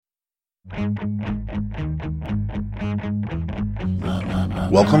Welcome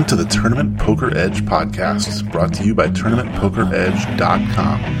to the Tournament Poker Edge podcast, brought to you by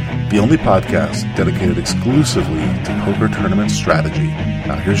TournamentPokerEdge.com, the only podcast dedicated exclusively to poker tournament strategy.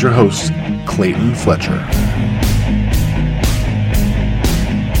 Now here's your host, Clayton Fletcher.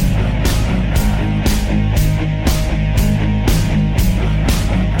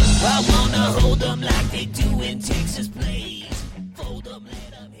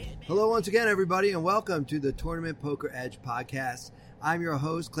 Hello once again, everybody, and welcome to the Tournament Poker Edge podcast. I'm your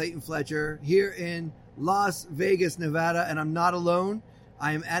host, Clayton Fletcher, here in Las Vegas, Nevada, and I'm not alone.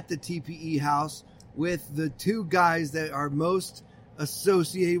 I am at the TPE house with the two guys that are most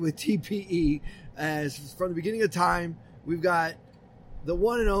associated with TPE. As from the beginning of time, we've got the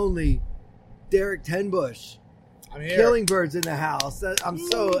one and only Derek Tenbush. I'm here. Killing Birds in the house. I'm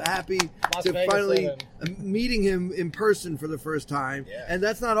so happy Las to Vegas finally living. meeting him in person for the first time. Yeah. And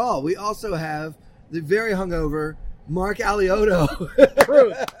that's not all. We also have the very hungover Mark Alioto.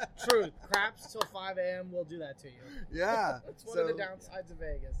 Truth. Craps till 5 a.m. We'll do that to you. Yeah. That's one of the downsides of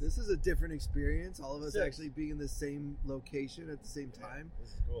Vegas. This is a different experience. All of us Sick. actually being in the same location at the same time. This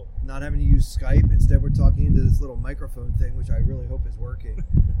is cool. Not having to use Skype. Instead, we're talking into this little microphone thing, which I really hope is working.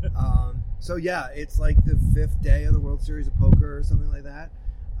 So, yeah, it's like the 5th day of the World Series of Poker or something like that.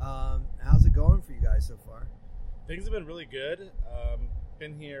 How's it going for you guys so far? Things have been really good.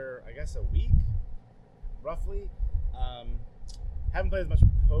 Been here, I guess, a week, roughly. Haven't played as much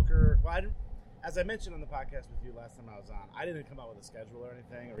poker. Well, as I mentioned on the podcast with you last time I was on, I didn't come out with a schedule or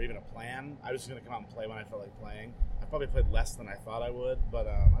anything, or even a plan. I was just going to come out and play when I felt like playing. I probably played less than I thought I would, but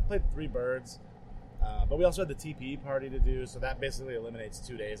I played 3 birds. But we also had the TPE party to do, so that basically eliminates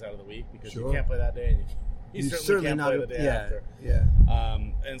 2 days out of the week because you can't play that day, and you certainly can't play the day after. Yeah.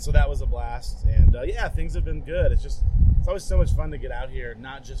 And so that was a blast. And things have been good. It's always so much fun to get out here,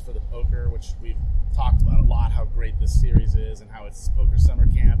 not just for the poker, which we've talked about a lot, how great this series is and how it's poker summer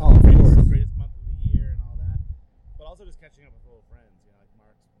camp. Oh, of course. The greatest month of the year and all that. But also just catching up with old friends. You know, like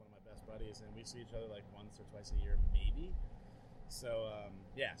Mark's one of my best buddies, and we see each other like once or twice a year, maybe. So,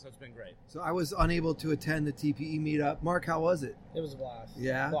 so it's been great. So I was unable to attend the TPE meetup. Mark, how was it? It was a blast.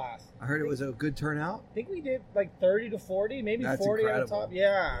 Yeah? Blast. I heard it was a good turnout. I think we did like 30 to 40, maybe That's 40 incredible. on top.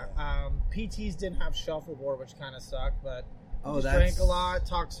 Yeah. PTs didn't have shuffleboard, which kind of sucked, but Oh, just drank a lot,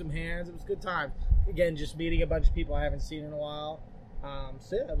 talked some hands. It was a good time. Again, just meeting a bunch of people I haven't seen in a while.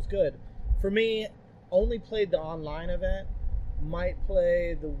 It was good. For me, only played the online event. Might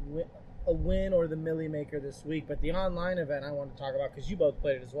play a win or the Millie Maker this week, but the online event I want to talk about because you both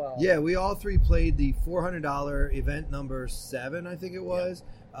played it as well. Yeah, we all three played the $400 event number 7, I think it was.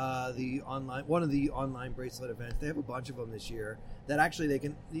 The online, one of the online bracelet events. They have a bunch of them this year that actually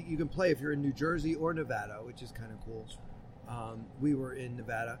you can play if you're in New Jersey or Nevada, which is kind of cool. We were in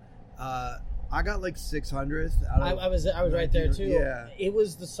Nevada. I got like 600th. I was right there too. Yeah, it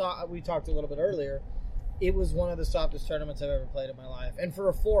was we talked a little bit earlier. It was one of the softest tournaments I've ever played in my life, and for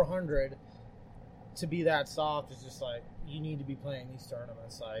a 400 to be that soft is just like you need to be playing these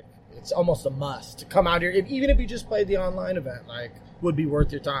tournaments. Like it's almost a must to come out here, even if you just played the online event. Like would be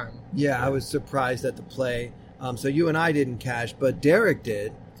worth your time. Yeah, I was surprised at the play. So you and I didn't cash, but Derek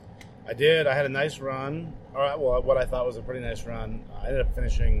did. I did. I had a nice run. What I thought was a pretty nice run. I ended up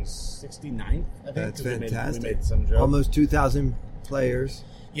finishing 69th, I think. That's fantastic. We made some jokes. Almost 2,000 players.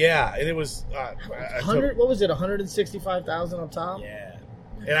 Yeah, and it was... 100, what was it, 165,000 on top? Yeah.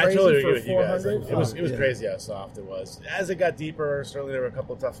 And I Crazy totally for agree with you guys. 400? It was Yeah. crazy how soft it was. As it got deeper, certainly there were a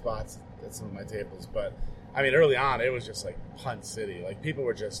couple of tough spots at some of my tables. But, I mean, early on, it was just like punt city. Like, people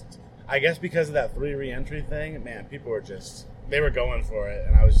were just... I guess because of that 3 re-entry thing, man, people were just... They were going for it.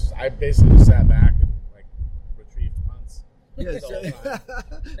 And I basically just sat back and, like, retrieved punts. Yeah, The whole time.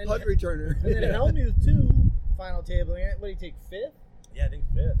 punt returner. And then Helmuth, too, final tabling it. What did he take, 5th? Yeah, I think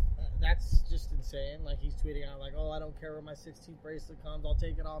 5th. That's just insane. Like, he's tweeting out, like, I don't care where my 16th bracelet comes. I'll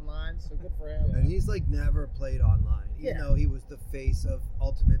take it online. So good for him. And he's like never played online, even Yeah. though he was the face of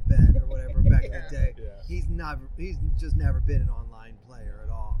Ultimate Bet or whatever back in the day. Yeah. He's just never been an online player at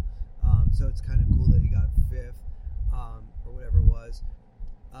all. So it's kind of cool that he got 5th or whatever it was.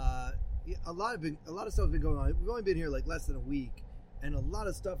 A lot of stuff has been going on. We've only been here like less than a week, and a lot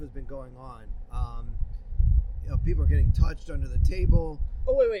of stuff has been going on. People are getting touched under the table.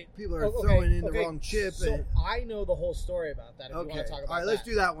 Oh, wait. People are throwing in the wrong chip. So I know the whole story about that if you want to talk about that. All right, let's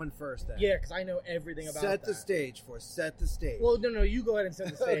do that one first then. Yeah, because I know everything about Set that. the stage for us. Set the stage. Well, no, you go ahead and set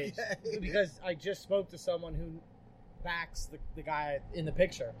the stage. Okay. Because I just spoke to someone who backs the guy in the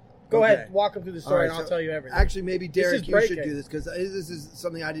picture. Go ahead, walk him through the story, and I'll tell you everything. Actually, maybe Derek, you should breaking. do this because this is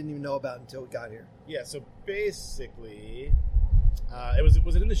something I didn't even know about until we got here. Yeah, so basically,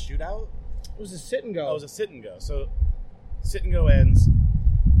 Was it in the shootout? It was a sit and go. Oh, it was a sit and go. So sit and go ends.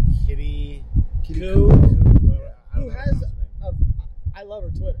 Kitty Koo, I don't who know has her name. I love her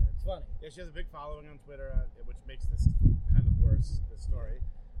Twitter. It's funny. Yeah, she has a big following on Twitter, which makes this kind of worse, this story.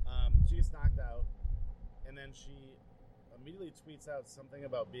 She gets knocked out, and then she immediately tweets out something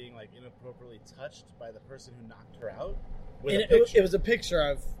about being like inappropriately touched by the person who knocked her out. With And a picture. it was a picture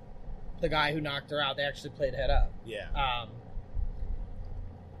of the guy who knocked her out. They actually played head up. Yeah.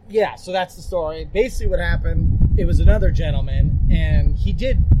 Yeah, so that's the story. Basically what happened, it was another gentleman, and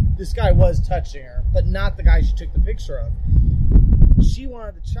this guy was touching her, but not the guy she took the picture of. She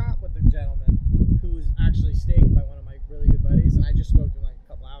wanted to chop with the gentleman, who was actually staked by one of my really good buddies, and I just spoke to him like a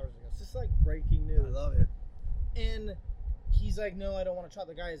couple hours ago. It's just like breaking news. I love it. And he's like, no, I don't want to chop.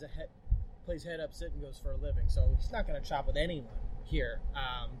 The guy plays head up, sit, and goes for a living, so he's not going to chop with anyone here.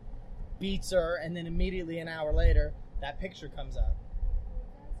 Beats her, and then immediately an hour later, that picture comes up.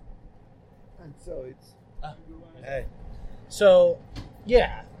 And so it's Hey. So,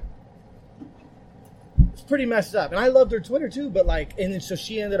 yeah. It's pretty messed up. And I loved her Twitter too, but and then so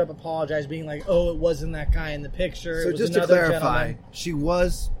she ended up apologizing, being like, oh, it wasn't that guy in the picture. so it was just to another clarify, gentleman. she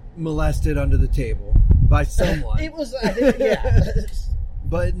was molested under the table by someone, It was, I think, yeah.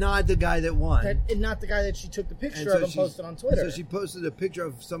 but not the guy that won. And not the guy that she took the And so so of and she- posted on Twitter. So she posted a picture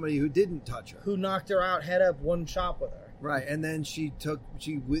of somebody who didn't touch her. who knocked her out head up, one chop with her. Right, and then she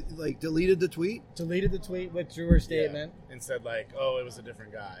deleted the tweet. Deleted the tweet, withdrew her statement. Yeah. And said like, oh, it was a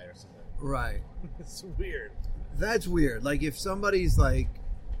different guy or something. Right. It's weird. That's weird. Like if somebody's like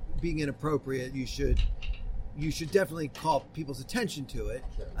being inappropriate, you should definitely call people's attention to it.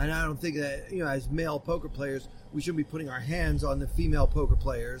 Sure. And I don't think that, as male poker players, we shouldn't be putting our hands on the female poker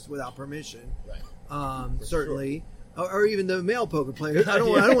players without permission. Right. Certainly. Or even the male poker players. I don't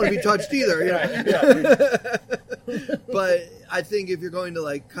want to be touched either. But I think if you're going to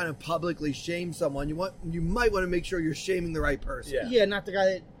like kind of publicly shame someone, you might want to make sure you're shaming the right person. Yeah. Yeah, not the guy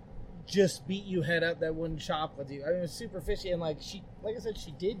that just beat you head up that wouldn't chop with you. I mean, it was super fishy, and like I said,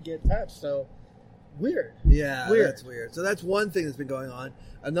 she did get touched, so weird. Yeah, Weird. that's weird. So that's one thing that's been going on.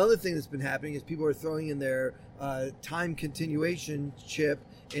 Another thing that's been happening is people are throwing in their time continuation chip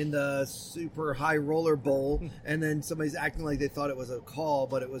in the super high roller bowl, and then somebody's acting like they thought it was a call,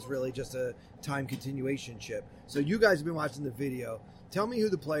 but it was really just a time continuation chip. So you guys have been watching the video. Tell me who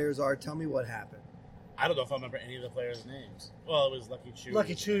the players are. Tell me what happened. I don't know if I remember any of the players' names. Well, it was Lucky Chewy.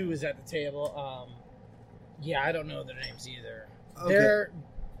 Lucky Chewy was at the table. Yeah, I don't know their names either. Okay. They're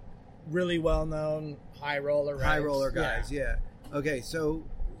really well known high roller High reps. roller guys, yeah. Okay, so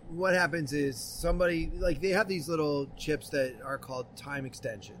what happens is somebody, like, they have these little chips that are called time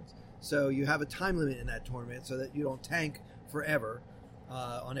extensions. So you have a time limit in that tournament so that you don't tank forever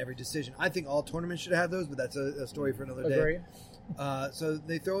on every decision. I think all tournaments should have those, but that's a story for another Agree. day. So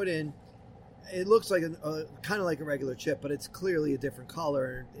they throw it in. It looks like kind of like a regular chip, but it's clearly a different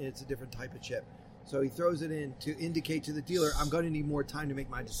color. And it's a different type of chip. So he throws it in to indicate to the dealer, I'm going to need more time to make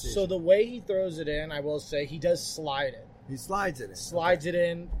my decision. So the way he throws it in, I will say, he does slide it. He slides it in. Slides it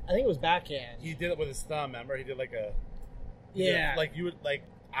in. I think it was backhand. He did it with his thumb. Remember, he did like a Yeah. like you would like.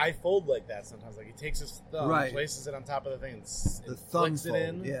 I fold like that sometimes. Like he takes his thumb, Right. places it on top of the thing, and The thumb flicks fold, it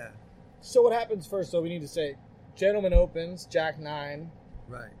in. yeah. So what happens first, though, we need to say, gentleman opens, Jack 9,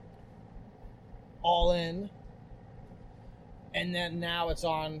 Right. all in, and then now it's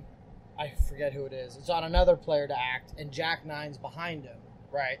on, I forget who it is, it's on another player to act, and Jack 9's behind him,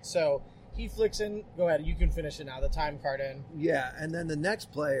 right? So he flicks in, go ahead, you can finish it now, the time card in, Yeah, and then the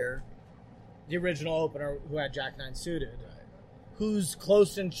next player, the original opener who had Jack 9 suited, who's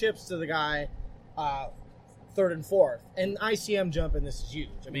close in chips to the guy, third and fourth, and ICM jump in this is huge.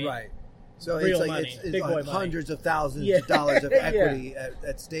 I mean, right. So real it's like money, it's big boy like money. hundreds of thousands Yeah. of dollars of Yeah. equity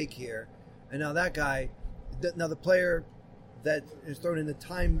at stake here. And now that guy, now the player that is thrown in the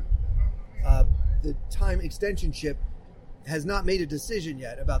time extension chip has not made a decision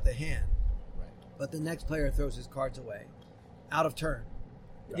yet about the hand. Right. But the next player throws his cards away, out of turn.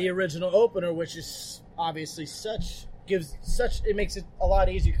 the original opener, which is obviously it makes it a lot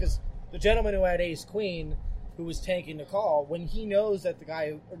easier because the gentleman who had ace queen, who was tanking the call, when he knows that the guy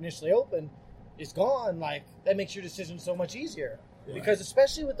who initially opened is gone, like that makes your decision so much easier. Right. Because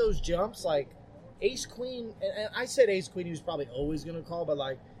especially with those jumps, like ace queen, and I said ace queen, he was probably always going to call, but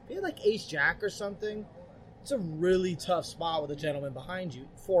like if he had like ace jack or something, it's a really tough spot with a gentleman behind you,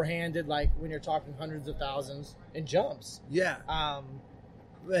 four-handed, like when you're talking hundreds of thousands in jumps. Yeah.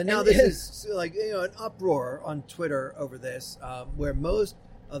 And now And- this is like an uproar on Twitter over this, where most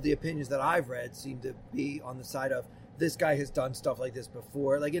of the opinions that I've read seem to be on the side of this guy has done stuff like this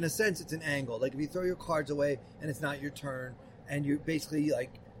before. Like in a sense, it's an angle. Like if you throw your cards away and it's not your turn, and you're basically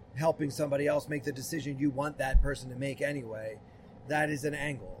like helping somebody else make the decision you want that person to make anyway, that is an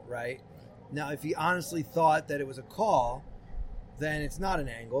angle, right? Now, if he honestly thought that it was a call, then it's not an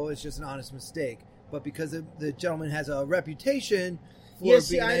angle. It's just an honest mistake. But because the gentleman has a reputation for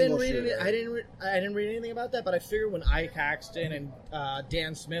being an angle shooter. I didn't read anything about that, but I figured when Ike Haxton and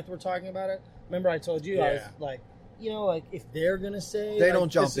Dan Smith were talking about it, remember I told you, I was like, like if they're going to say they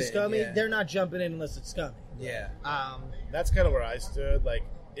don't jump this is in, scummy, they're not jumping in unless it's scummy. Yeah. That's kind of where I stood. Like,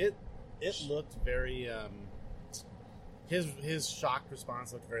 it looked very, his shocked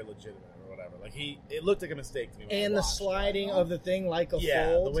response looked very legitimate. Whatever, like it looked like a mistake to me. And the sliding of the thing like a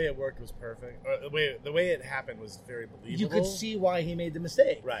fold. The way it worked was perfect. Or the way it happened was very believable. You could see why he made the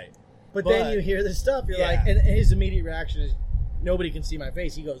mistake, right? But then you hear this stuff, you're like, and his immediate reaction is, "Nobody can see my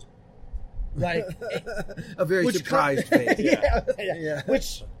face." He goes, like a very surprised face. Yeah.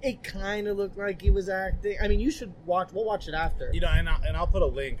 Which it kind of looked like he was acting. I mean, you should watch. We'll watch it after. And I'll put a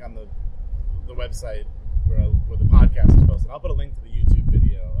link on the website where the podcast is posted. I'll put a link to the YouTube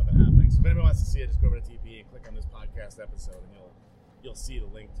video of it happening. So if anybody wants to see it, just go over to TP and click on this podcast episode, and you'll see the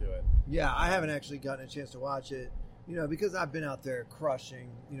link to it. Yeah, I haven't actually gotten a chance to watch it, because I've been out there crushing.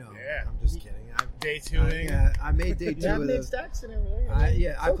 Yeah. I'm just kidding. Day 2ing. I made day 2 with made stacks and everything.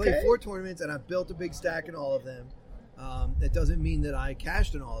 I played 4 tournaments and I built a big stack in all of them. That doesn't mean that I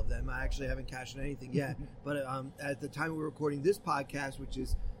cashed in all of them. I actually haven't cashed in anything yet. But at the time we're recording this podcast, which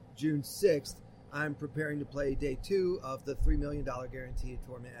is June 6th, I'm preparing to play day 2 of the $3 million guaranteed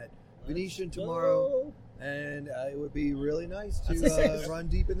tournament at Venetian tomorrow. And it would be really nice to run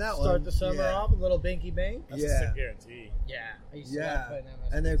deep in that one. Start the summer off with a little binky bank. That's a sick guarantee. Yeah. I used to love playing that.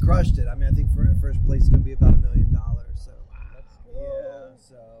 And they've crushed it. I mean, I think for first place is going to be about $1 million. So,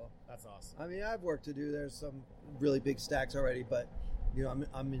 That's awesome. I mean, I have work to do. There's some really big stacks already, but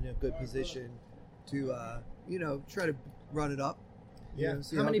I'm in a good position to try to run it up. Yeah.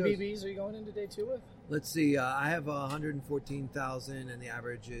 How many BBs are you going into day 2 with? Let's see. I have 114,000, and the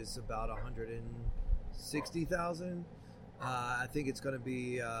average is about 160,000. I think it's going to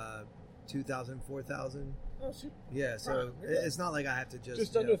be 2,000, 4,000. Oh, super. Yeah, so it's not like I have to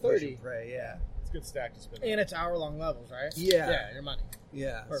just under 30. Pray. Yeah. It's a good stack to spin. And it's hour-long levels, right? Yeah. Yeah, your money.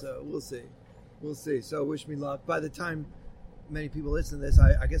 Yeah, Perfect. So we'll see. So wish me luck. By the time many people listen to this,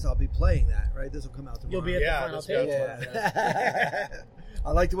 I guess I'll be playing that, right? This will come out tomorrow. You'll be at the final table. Yeah.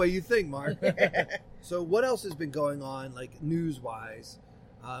 I like the way you think, Mark. So what else has been going on, like news-wise?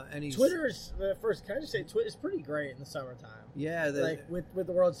 Twitter's first. Can I just say, Twitter's pretty great in the summertime. Yeah, like with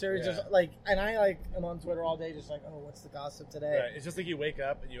the World Series, just and I am on Twitter all day, just like, oh, what's the gossip today? Right. It's just like you wake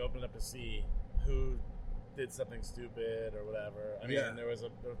up and you open it up to see who did something stupid or whatever. I mean, there was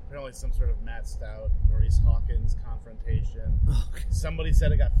apparently some sort of Matt Stout, Maurice Hawkins confrontation. Somebody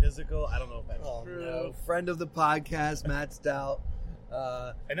said it got physical. I don't know if that's true. No. Friend of the podcast, Matt Stout.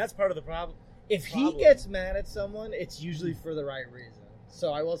 And that's part of the problem. If he gets mad at someone, it's usually for the right reason.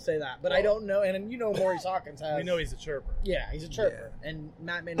 So I will say that. But I don't know. And Maurice Hawkins has... We know he's a chirper. Yeah, he's a chirper. Yeah. And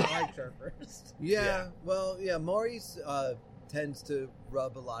Matt may not like chirpers. Well, Maurice tends to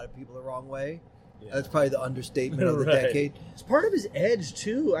rub a lot of people the wrong way. Yeah. That's probably the understatement of the decade. It's part of his edge,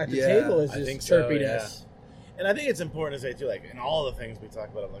 too, at the table is his chirpiness. And I think it's important to say, too, like, in all the things we talk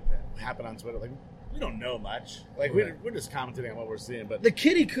about, like, that happen on Twitter, like, we don't know much. Like, we're just commenting on what we're seeing. But the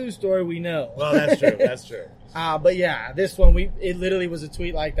Kitty Koo story, we know. Well, that's true. That's true. But yeah, this one, it literally was a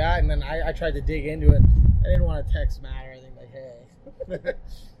tweet like that, and then I tried to dig into it. I didn't want to text Matt or anything, like, hey.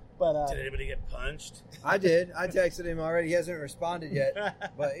 But did anybody get punched? I did. I texted him already. He hasn't responded yet.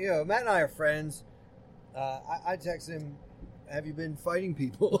 But, Matt and I are friends. I text him, have you been fighting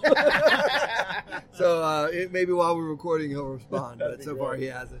people? So maybe while we're recording he'll respond, but so far he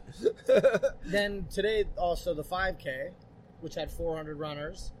hasn't. Then today also the 5K, which had 400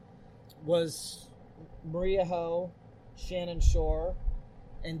 runners, was Maria Ho, Shannon Shore,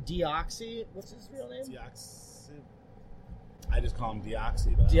 and Deoxy. What's his real name? Deoxy. I just call him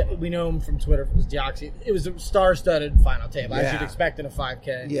Deoxy. But we know him from Twitter as Deoxy. It was a star-studded final table, as you'd expect in a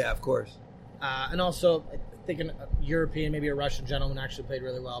 5K. Yeah, of course. And also, I think a European, maybe a Russian gentleman actually played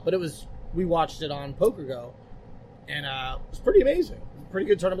really well. But we watched it on PokerGo, and it was pretty amazing. Pretty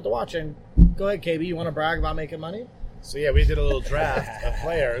good tournament to watch. And go ahead, KB, you want to brag about making money? So, we did a little draft of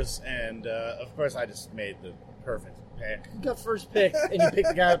players, and of course, I just made the perfect pick. You got first pick, and you picked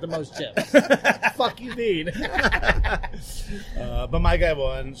the guy with the most chips. Fuck you, mean. But my guy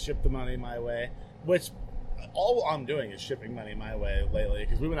won, shipped the money my way, which... all I'm doing is shipping money my way lately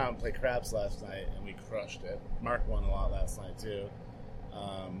because we went out and played craps last night and we crushed it. Mark won a lot last night too.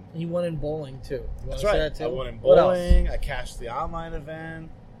 You won in bowling too. That's right. I won in bowling. I cashed the online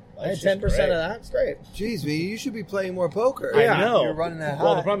event. I had It's just 10% of great. that. It's great. Jeez, man, you should be playing more poker. I know. You're running that high.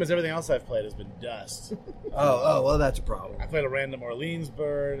 Well, the problem is everything else I've played has been dust. well, that's a problem. I played a random Orleans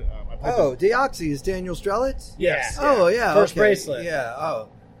bird. I played Oh, Deoxy is Daniel Strelitz? yes. Oh, yeah. First okay. bracelet. Yeah. Oh,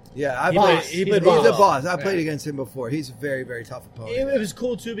 yeah. He played He's boss. a boss. I Yeah. played against him before. He's a very, very tough opponent. It was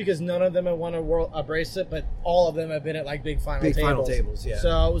cool too because none of them have won a bracelet, but all of them have been at like big final Big tables. final tables, yeah.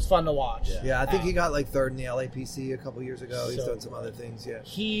 So it was fun to watch. Yeah, I think he got like third in the LAPC a couple years ago. He's So done some other things. Yeah.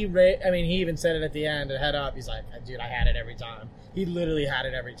 He even said it at the end, head up. He's like, dude, I had it every time. He literally had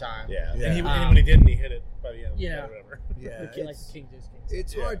it every time. Yeah. Yeah. And when he didn't, he hit it by the end. Yeah. Or whatever. Yeah. Like the It's, King Deuce King.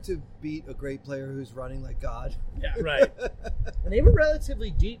 it's Yeah. hard to beat a great player who's running like God. Yeah. Right. And they were relatively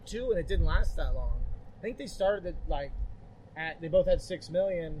deep too, and it didn't last that long. I think they started they both had 6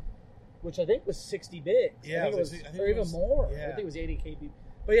 million, which I think was 60 bigs. Yeah, I think it was, I think or it even was- more. yeah. I think it was 80 KB.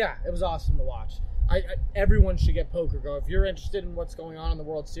 But yeah, it was awesome to watch. Everyone should get Poker Go. If you're interested in what's going on in the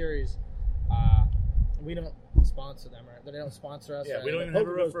World Series, we don't sponsor them, right? They don't sponsor us. Yeah, or we don't anything.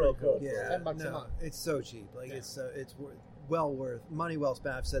 even have a Poker Go's referral pretty cool. code. Yeah, $10 a no, month. it's so cheap. Like Yeah. it's well worth money well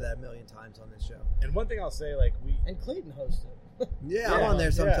spent. I've said that a million times on this show. And one thing I'll say, And Clayton hosted. Yeah, I'm Yeah. on there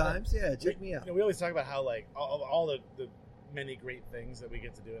Yeah. sometimes. Yeah, check me out. we always talk about how like all the many great things that we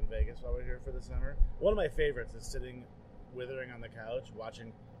get to do in Vegas while we're here for the summer. One of my favorites is sitting withering on the couch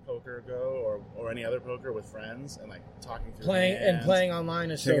watching Poker Go or any other poker with friends and like talking through the hands. Playing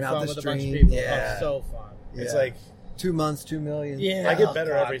online is so Checking out fun the with a bunch of stream. people. Yeah. Oh, so fun. It's Yeah. like 2 months, 2 million. Yeah, I get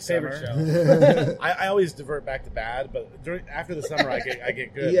better God, every favorite summer. show. I always divert back to bad, but after the summer I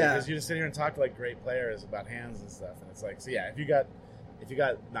get good Yeah. because you just sit here and talk to like great players about hands and stuff, and it's like so yeah. If you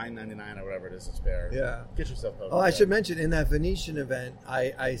got $9.99 or whatever it is to spare, Yeah. get yourself Poker Oh, I Go. should mention in that Venetian event,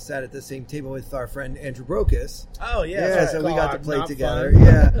 I sat at the same table with our friend Andrew Brokus. Oh yeah, Yeah, that's so right. we got to God, play not together. fun.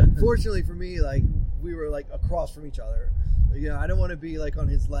 Yeah. Fortunately for me, like we were like across from each other. You know, I don't want to be like on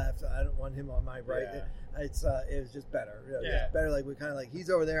his left. I don't want him on my right. Yeah. It was just better. You know, Yeah. just better. Like we're kind of like he's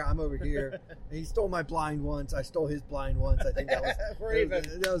over there, I'm over here. And he stole my blind once. I stole his blind once. I think that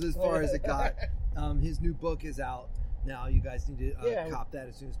was as far as it got. His new book is out now. You guys need to Yeah. cop that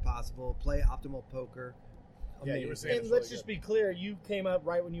as soon as possible. Play Optimal Poker. Yeah, you were saying And it's let's really just good. be clear, you came up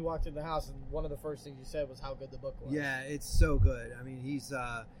right when you walked in the house, and one of the first things you said was how good the book was. Yeah, it's so good. I mean, he's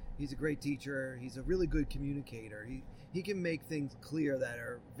a great teacher. He's a really good communicator. He can make things clear that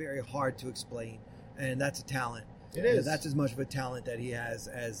are very hard to explain, and that's a talent. It is. That's as much of a talent that he has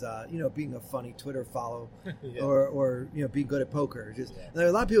as being a funny Twitter follow Yeah. or being good at poker. Just Yeah. there are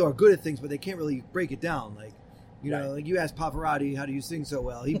a lot of people who are good at things, but they can't really break it down. Like Right. like you ask Pavarotti, how do you sing so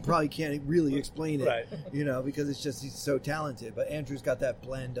well? He probably can't really explain it. Right. Because it's just he's so talented. But Andrew's got that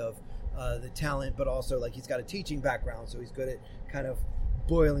blend of the talent, but also like he's got a teaching background, so he's good at kind of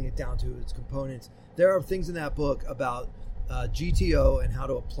boiling it down to its components. There are things in that book about GTO and how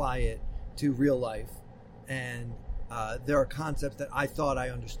to apply it to real life, and there are concepts that I thought I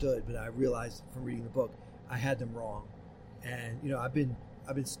understood, but I realized from reading the book I had them wrong. And I've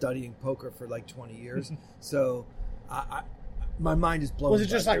been studying poker for like 20 years, so my mind is blown. Was it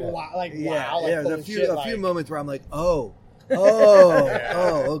just by like it. wow? Like Yeah, wow? Like, yeah. There's holy a few shit, a few like- moments where I'm like, oh,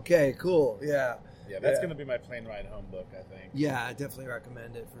 Yeah. okay, cool, yeah. Yeah, that's Yeah. going to be my plane ride home book, I think. Yeah, I definitely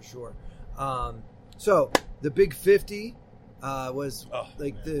recommend it for sure. So the Big 50 was Oh,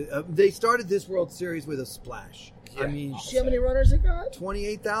 like man. they started this World Series with a splash. I Yeah. mean, You see how many runners it got?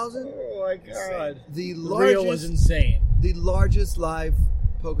 28,000. Oh my god! The The Rio was largest, insane. the largest live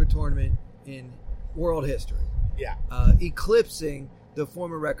poker tournament in world history, Yeah. eclipsing the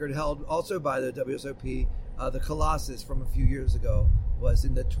former record held also by the WSOP. The Colossus from a few years ago was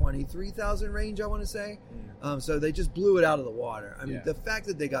in the 23,000 range, I want to say. So they just blew it out of the water. I mean, Yeah. the fact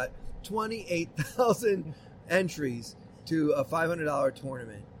that they got 28,000 entries to a $500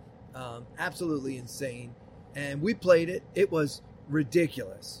 tournament, absolutely insane. And we played it. It was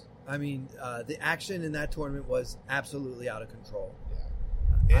ridiculous. I mean, the action in that tournament was absolutely out of control.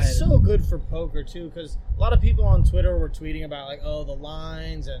 I had It's so good for poker too, because a lot of people on Twitter were tweeting about like, oh, the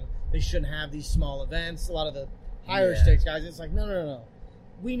lines and they shouldn't have these small events. A lot of the higher Yeah. stakes guys, it's like, no.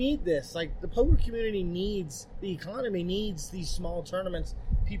 We need this. Like the poker community needs, the economy needs these small tournaments.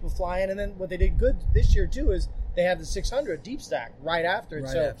 People fly in, and then what they did good this year too is they had the 600 deep stack right after it.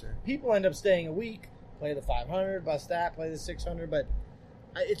 Right so after. people end up staying a week, play the 500, bust that, play the 600, but.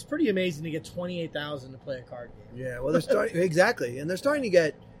 It's pretty amazing to get 28,000 to play a card game. Yeah, well, they're starting exactly, and they're starting to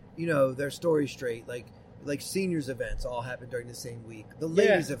get their story straight. Like like seniors events all happen during the same week. The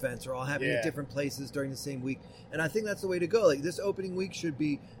ladies events are all happening Yeah. at different places during the same week. And I think that's the way to go. Like this opening week should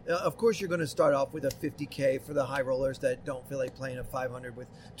be, of course you're going to start off with a 50K for the high rollers that don't feel like playing a 500 with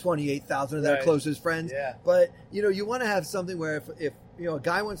 28,000 of their Right. closest friends. Yeah. But, you want to have something where if a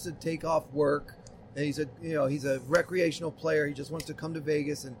guy wants to take off work and he's a recreational player, he just wants to come to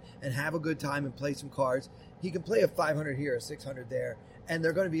Vegas and have a good time and play some cards, he can play a 500 here, a 600 there. And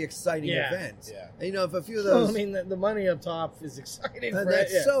they're going to be exciting events. Yeah. And, if a few of those... I mean, the money up top is exciting. and right?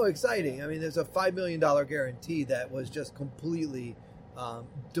 that's so exciting. I mean, there's a $5 million guarantee that was just completely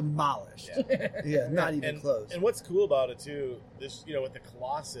demolished. Yeah, not even close. And what's cool about it too, this with the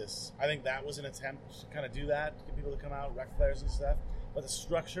Colossus, I think that was an attempt to kind of do that, get people to come out, rec players and stuff. But the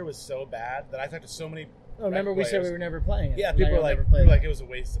structure was so bad that I talked to so many. Oh, remember we said we were never playing it. Yeah, Like, people were I'll like, never play that. it was a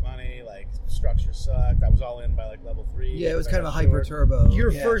waste of money. Like structure sucked. I was all in by like level 3. Yeah, it was I kind of a got hyper short. turbo.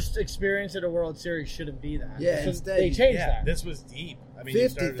 Your Yeah. first experience at a World Series shouldn't be that. Yeah, So instead they you- changed Yeah, that. this was deep. I mean, you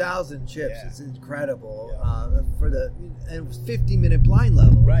started- 50,000 chips Yeah. is incredible Yeah. and it was 50-minute blind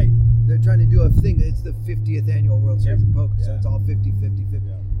level. Right. They're trying to do a thing. It's the 50th annual World Series of Poker, so Yeah. it's all 50, 50, 50.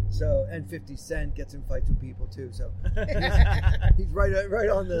 Yeah. So, and 50 Cent gets in fights with people too. So he's right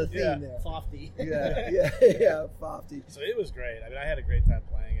on the theme Yeah. there. Fofty. Yeah, Fofty. So it was great. I mean, I had a great time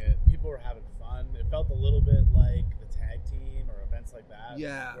playing it. People were having fun. It felt a little bit like the tag team or events like that.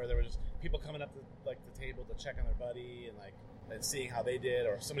 Yeah. Where there were just people coming up to like the table to check on their buddy and seeing how they did,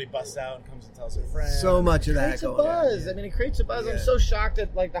 or somebody busts out and comes and tells their friend. So much of that Creates a going on. buzz. Yeah. I mean, it creates a buzz. Yeah. I'm so shocked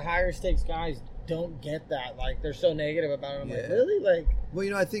that like the higher stakes guys don't get that. Like they're so negative about it. I'm like, Yeah. really? Like,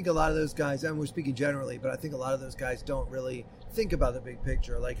 Well, I think a lot of those guys, and we're speaking generally, but I think a lot of those guys don't really think about the big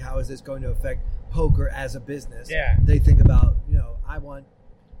picture. Like, how is this going to affect poker as a business? Yeah. They think about, I want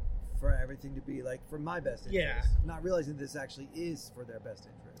for everything to be like for my best interest. Yeah. Not realizing this actually is for their best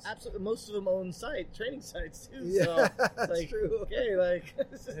interest. absolutely, most of them own training sites too. Yeah, So, that's like, true. okay, like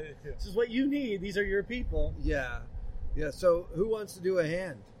this is what you need. These are your people. Yeah. Yeah. So who wants to do a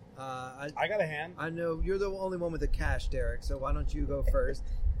hand? I got a hand. I know you're the only one with the cash, Derek, so why don't you go first?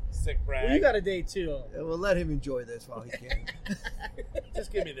 Sick brag. Well, you got a day too. We'll let him enjoy this while he can.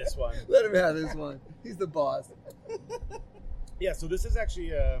 Just give me this one. Let him have this one. He's the boss. Yeah, so this is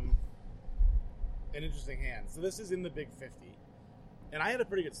actually an interesting hand. So this is in the Big 50. And I had a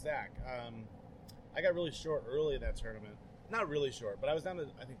pretty good stack. I got really short early in that tournament. Not really short, but I was down to,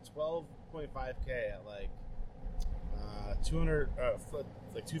 I think, 12.5K at like 200,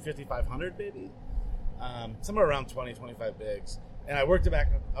 like 250, 500 maybe. Somewhere around 20, 25 bigs. And I worked it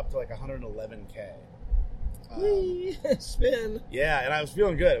back up to like 111K. Whee! Spin. Yeah, and I was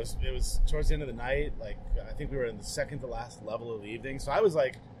feeling good. It was towards the end of the night. Like I think we were in the second to last level of the evening. So I was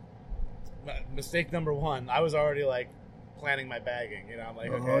like, mistake number one. I was already like planning my bagging. I'm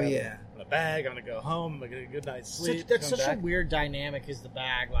like, okay, I'm gonna bag. I'm gonna go home. I'm gonna get a good night's sleep. That's come such back. a weird dynamic. Is the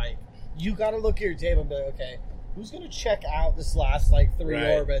bag like you got to look at your table and be like, okay, who's gonna check out this last like 3 Right.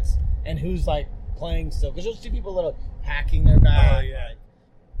 orbits, and who's like playing still? Because you'll see people that are hacking their bag, Oh, yeah. like,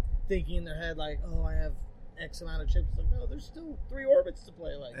 thinking in their head like, oh, I have X amount of chips. Like, no, there's still 3 orbits to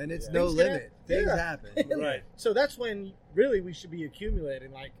play. Like, And it's Yeah. no Things can limit. Things Yeah. happen. Right. So that's when really we should be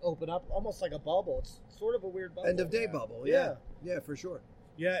accumulating, like open up almost like a bubble. It's sort of a weird bubble. End of day Yeah. bubble. Yeah. Yeah, for sure.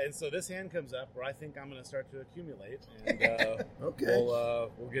 Yeah, and so this hand comes up where I think I'm going to start to accumulate, and Okay.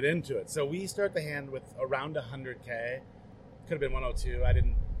 we'll get into it. So we start the hand with around 100K. Could have been 102. I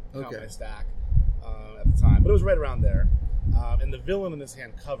didn't count Okay. my stack at the time, but it was right around there. And the villain in this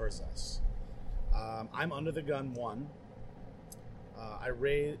hand covers us. I'm under the gun 1.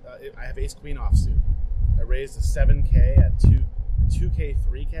 I have ace queen offsuit. I raised a 7K at 2K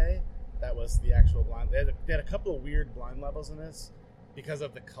 3K. That was the actual blind. They had a couple of weird blind levels in this because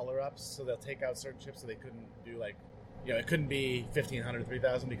of the color ups. So they'll take out certain chips so they couldn't do like, it couldn't be 1,500,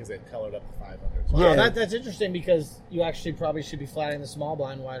 3,000 because they colored up the 500. So Wow, Yeah. that's interesting because you actually probably should be flatting the small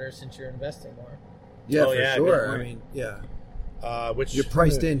blind wider since you're investing more. Yeah, Oh, for yeah, sure. good I point. mean, yeah. which You're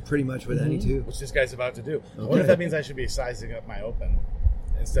priced in pretty much with any two. which this guy's about to do. I Okay. wonder if that means I should be sizing up my open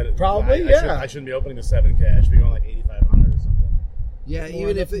instead of Probably, I yeah. shouldn't be opening to 7K. I should be going like 8,500 or something. Yeah, More even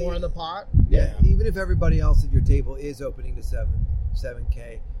in if the, more in the pot. yeah, Yeah. even if everybody else at your table is opening to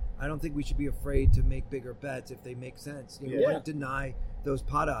 7K, I don't think we should be afraid to make bigger bets if they make sense. You Yeah. want to deny those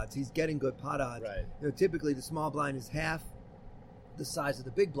pot odds. He's getting good pot odds. Right. Typically the small blind is half the size of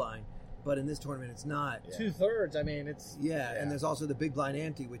the big blind, but in this tournament it's not. Yeah. 2/3. I mean, it's Yeah, Yeah. and there's also the big blind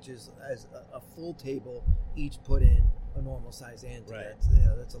ante, which is as a full table, each put in a normal size ante. Right.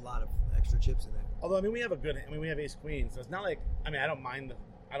 That's a lot of extra chips in there. Although we have we have ace queen, so it's not like I don't mind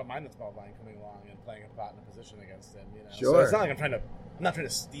I don't mind the small blind coming along and playing a pot in a position against him. You know, Sure. So it's not like I'm not trying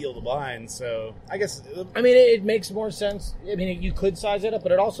to steal the blind. So I guess. I mean, it makes more sense. I mean, you could size it up,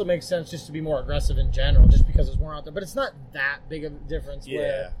 but it also makes sense just to be more aggressive in general, just because there's more out there. But it's not that big of a difference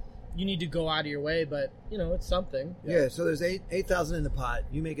where you need to go out of your way, but, you know, it's something. Yeah, so there's 8,000 in the pot.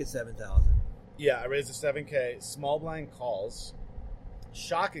 You make it 7,000. Yeah, I raised to 7K. Small blind calls.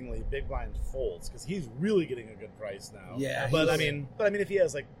 Shockingly, big blind folds because he's really getting a good price now. Yeah, but I he's- mean, if he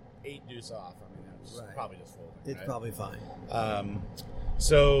has like 8 deuce off, I mean, that's Right. probably just folding. It's right? probably fine.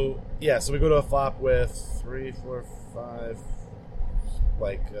 So we go to a flop with 3, 4, 5,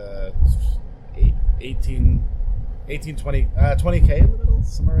 like 18, 20, 20K in the middle,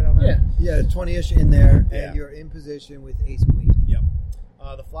 somewhere around there. Yeah. Yeah, 20-ish in there, and Yeah. you're in position with ace queen. Yep.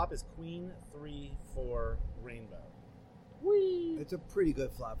 The flop is Queen 3, 4 rainbow. Whee! It's a pretty good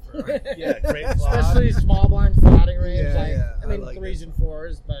flop for her. Yeah, great flop. Especially small blind flatting range. Yeah, like, yeah, I mean, I like 3s this and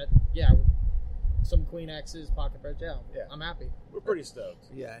 4s, but yeah, some queen X's, pocket pair. Yeah, Yeah. I'm happy. We're pretty stoked.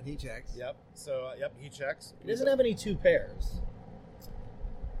 Yeah, and he checks. Yep. So he checks. He doesn't have any 2 pairs.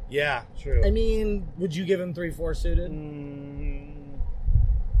 Yeah, true. I mean, would you give him 3-4 suited?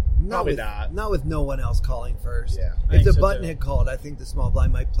 Probably with, not. Not with no one else calling first. Yeah. I If think the so, button too. had called, I think the small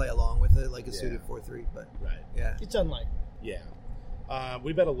blind might play along with it, like a Yeah. suited 4-3. But Right. yeah, It's unlikely. Yeah.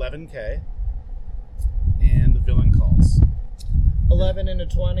 We bet 11K, and the villain calls. 11 into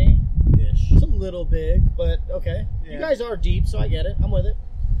 20. Ish. It's a little big, but okay. Yeah. You guys are deep, so I get it. I'm with it.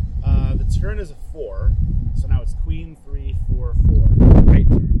 The turn is a 4, so now it's Queen 3, 4, 4. Great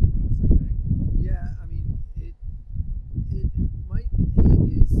turn for us, I think. yeah. I mean, it might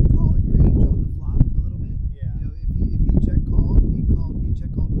hit his calling range on the flop a little bit. Yeah. You know, if he check called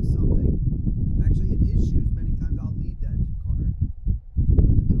with something. Actually, in his shoes, many times I'll lead that card. In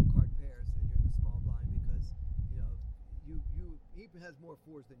the middle card pairs, and you're in the small blind because he has more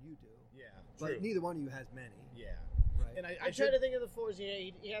 4s than you do. Yeah. But True. neither one of you has many. Yeah. Right. And I I'm should trying to think of the 4s.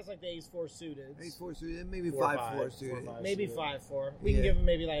 Yeah, he has like the ace 4 suited. Ace 4 suited, maybe 4, 5 5, 4 4, suited. 5. Maybe suited. 5-4. We can Yeah. give him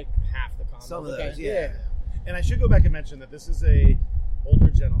maybe like half the combo. Some of okay. those, yeah. And I should go back and mention that this is a older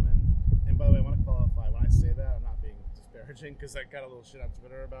gentleman. And by the way, I want to qualify when I say that, I'm not being disparaging because I got a little shit on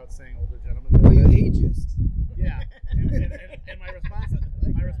Twitter about saying older gentleman. Oh, you ageist. Yeah. And my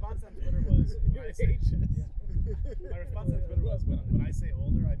response on Twitter was when I say my response on Twitter was when I say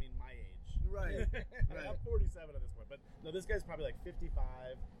older, I mean my age. Right. I mean, I'm 47 at this point, but no, this guy's probably like 55.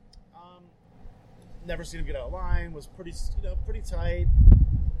 Never seen him get out of line. Was pretty tight.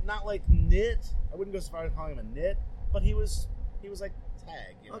 Not like nit. I wouldn't go so far as calling him a nit, but he was like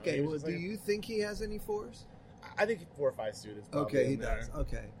tag. You know? Okay, He was well, just do like you think he has any 4s? I think 4 or 5 suited. Is probably Okay, he in there. does.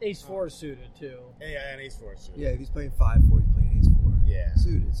 Okay. Ace 4 suited too. Yeah, and ace 4 suited. Yeah, if he's playing 5-4, he's playing ace 4. Yeah.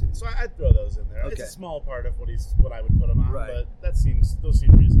 Suited. So I'd throw those in there. It's Okay. a small part of what I would put him on, Right. but those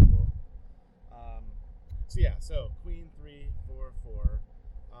seem reasonable. So Queen 3, 4, 4.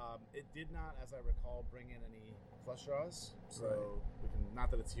 It did not, as I recall, bring in any flush draws. So Right. we can,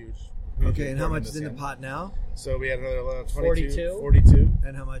 not that it's huge. Okay, and how Bring much this is in the pot now? So we had another 42? 42,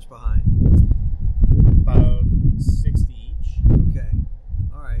 And how much behind? about 60 each. Okay.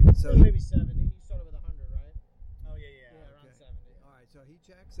 All right. So Maybe 70. You started with 100, right? Oh yeah. Yeah, around Okay. 70. all right. So he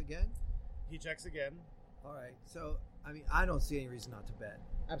checks again. He checks again. All right. So I mean, I don't see any reason not to bet.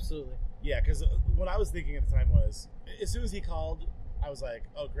 Absolutely. Yeah, because what I was thinking at the time was, as soon as he called, I was like,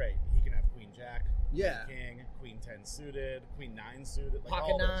 oh great, he can have Queen Jack, Yeah. Queen King, Queen 10 suited, Queen 9 suited, like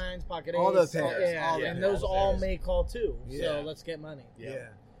Pocket all those. nines, pocket All the ace. pairs, Yeah, all the and pairs. those All the all pairs. may call too. Yeah. So let's get money. Yeah.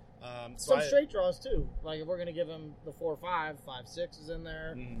 Some straight draws too. Like if we're gonna give him the 4-5, 5-6 is in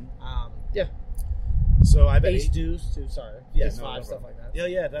there. Mhm. Yeah, So I bet ace eight- deuce too. Sorry, Yeah, ace no, 5 no stuff problem. like that.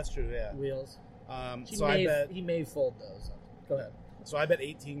 Yeah, that's true. Yeah. Wheels. So I bet. He may fold those. Go ahead. So I bet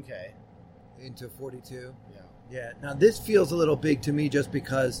 18K. Into 42. Yeah. Yeah. Now this feels a little big to me, just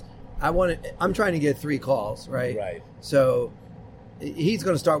because I'm trying to get 3 calls, right? Right. So he's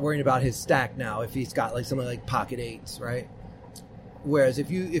going to start worrying about his stack now if he's got like something like pocket 8s, right? Whereas if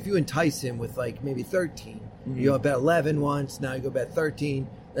you entice him with like maybe 13, you go bet 11 once, now you go bet 13,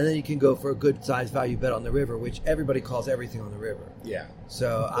 and then you can go for a good size value bet on the river, which everybody calls everything on the river. Yeah.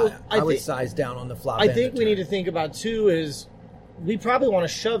 So Well, I would think- size down on the flop. I and think the we need turn. to think about too is we probably want to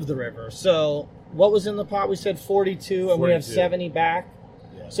shove the river. So what was in the pot? We said 42, and we have 42. 70 back.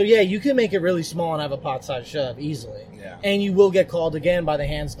 Yeah. So yeah, you can make it really small and have a pot size shove easily. Yeah. And you will get called again by the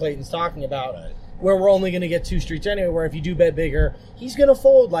hands Clayton's talking about, Right. where we're only going to get 2 streets anyway. Where if you do bet bigger, he's going to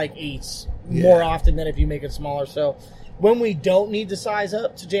fold like 8s more often than if you make it smaller. So when we don't need to size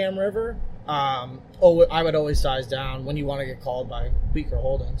up to jam river, I would always size down when you want to get called by weaker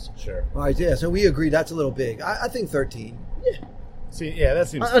holdings. Sure. All right, yeah. So we agree that's a little big. I think 13. Yeah. See, yeah, that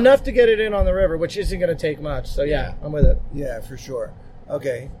seems enough to get it in on the river, which isn't going to take much. So yeah, I'm with it. Yeah, for sure.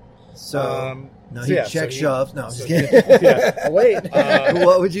 Okay. So no, so he yeah, check so he- shoves. No, I'm so just kidding. yeah. Oh, wait,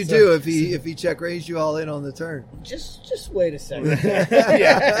 What would you do if he check raised you all in on the turn? just wait a second,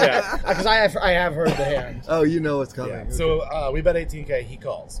 yeah. because I have heard the hand. Oh, you know what's coming. Yeah. So we bet 18K. He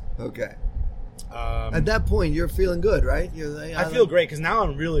calls. Okay. Um, At that point, you're feeling good, right? You're like, I feel great because now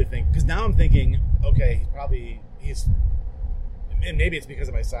I'm thinking, okay, he's, and maybe it's because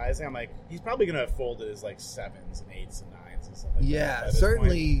of my size. I'm like, he's probably gonna have folded his like 7s and 8s and 9s and stuff like that. Yeah, by this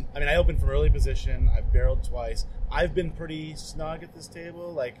certainly. point. I mean, I opened from early position. I've barreled twice. I've been pretty snug at this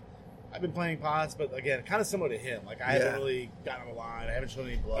table. Like, I've been playing pots, but again, kind of similar to him. Like, I haven't really gotten on the line. I haven't shown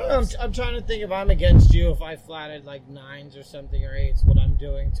any bluffs. I'm trying to think if I'm against you, if I flatted like 9s or something or 8s, what I'm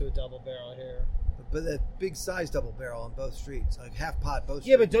doing to a double barrel here. But that big size double barrel on both streets, like half pot both.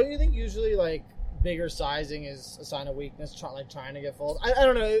 Yeah, streets. but don't you think usually like bigger sizing is a sign of weakness? Trying to get folded. I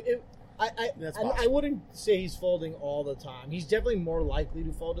don't know. That's I possible. wouldn't say he's folding all the time. He's definitely more likely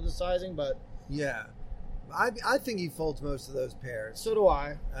to fold to the sizing, but Yeah, I think he folds most of those pairs. so do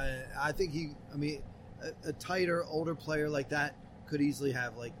I. I think a tighter, older player like that could easily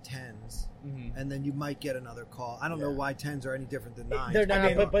have like 10s, and then you might get another call. I don't know why 10s are any different than 9s. They're not,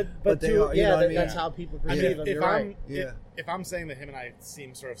 I mean, but they to, are, you know what I mean? that's how people I perceive mean, them. if You're I'm right. Yeah. if I'm saying that him and I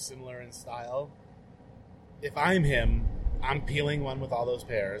seem sort of similar in style, if I'm him, I'm peeling one with all those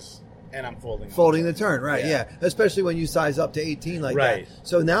pairs, and I'm folding The turn, right? Yeah. Especially when you size up to 18 like Right. that.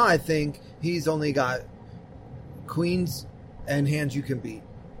 So now I think he's only got queens and hands you can beat.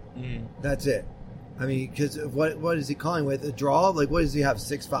 Mhm. That's it. I mean, because what is he calling with? A draw? Like, what does he have?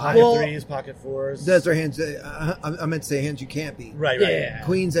 6-5? Pocket Well- 3s, pocket 4s. Those are hands. I meant to say hands you can't beat. right. Yeah.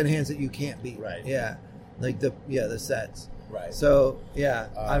 Queens and hands that you can't beat. Right. Yeah. Like the sets. Right. So yeah,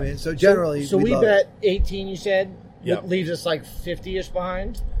 I mean, so generally, So we love bet it. 18. You said, Yep. leaves us like 50ish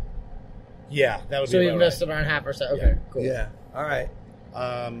behind. Yeah, that would So be we about missed right. around 0.5%. Okay, Yeah. cool. Yeah. All right.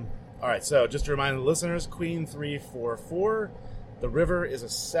 All right, so just to remind the listeners, Queen 3, 4, 4. The river is a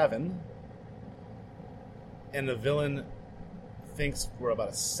 7. And the villain thinks we're about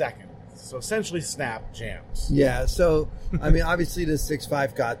a second. So essentially snap jams. Yeah. So I mean, obviously the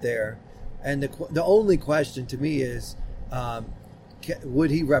 6-5 got there, and the only question to me is,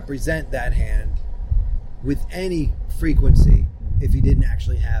 would he represent that hand with any frequency if he didn't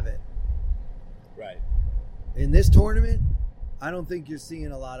actually have it? Right. In this tournament, I don't think you're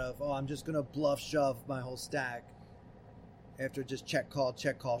seeing a lot of, I'm just going to bluff shove my whole stack after just check, call,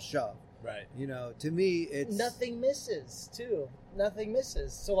 shove. Right. You know, to me, it's... Nothing misses, too. Nothing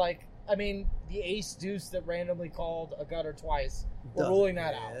misses. So, like, I mean, the ace deuce that randomly called a gutter twice, we're doesn't- ruling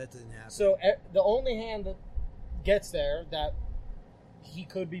that yeah, out. That doesn't happen. So the only hand that gets there that he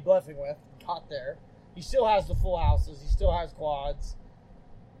could be bluffing with got there. He still has the full houses. He still has quads.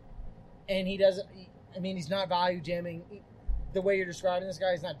 And he doesn't... he's not value jamming. The way you're describing this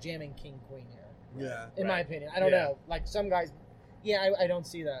guy, he's not jamming king, queen here. Yeah. In my opinion. I don't know. Like, some guys... Yeah, I don't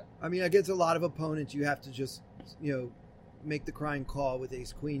see that. I mean, against a lot of opponents, you have to just, make the crying call with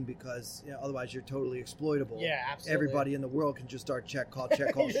ace queen because otherwise you're totally exploitable. Yeah, absolutely. Everybody in the world can just start check, call, You're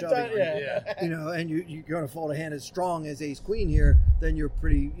shoving. done, yeah. And you're going to fold a hand as strong as ace queen here, then you're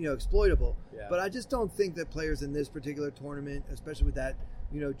pretty, exploitable. Yeah. But I just don't think that players in this particular tournament, especially with that,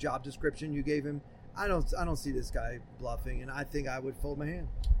 job description you gave him, I don't see this guy bluffing, and I think I would fold my hand.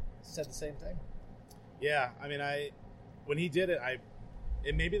 Said the same thing. Yeah, I mean, when he did it,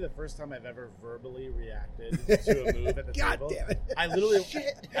 it may be the first time I've ever verbally reacted to a move at the God table. damn it. I literally,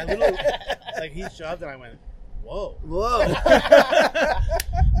 like, he shoved and I went, whoa.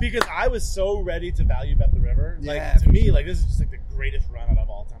 Because I was so ready to value bet the river. Like, Yeah, to for me, sure. like, this is just like the greatest run out of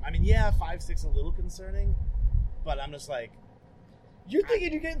all time. I mean, yeah, 5-6 a little concerning, but I'm just like, You're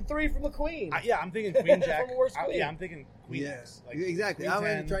thinking you're getting 3 from the queen. I'm thinking queen jack. From a worse queen. I'm thinking queen X. Like, exactly. queen I'm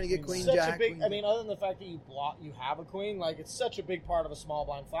 10, trying to get queen Such jack. a big. queen I mean, other than the fact that you have a queen, like it's such a big part of a small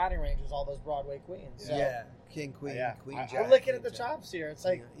blind flatting range is all those Broadway queens. So yeah, king, queen, Yeah. queen, I'm jack. we're licking at queen, the jack. chops here. It's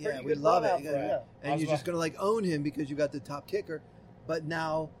like Yeah, pretty we good love run it. out for it. Yeah. And you're just going to like own him because you got the top kicker. But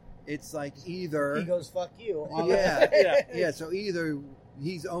now it's like either He goes, "Fuck you." yeah. So either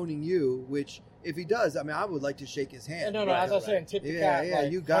he's owning you, which if he does, I mean, I would like to shake his hand. No, as I was saying, tip the Yeah, cap.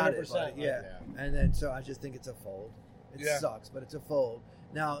 Like, you got 100%. it. Buddy. Yeah. Yeah. And then so I just think it's a fold. It Yeah. sucks, but it's a fold.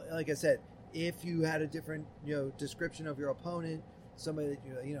 Now, like I said, if you had a different description of your opponent, somebody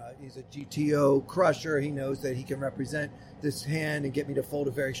that he's a GTO crusher, he knows that he can represent this hand and get me to fold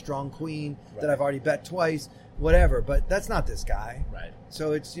a very strong queen that I've already bet twice, whatever. But that's not this guy. Right.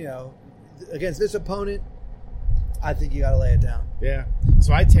 So it's against this opponent, I think you got to lay it down. Yeah.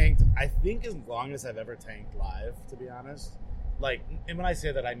 So I tanked, I think, as long as I've ever tanked live, to be honest. Like, and when I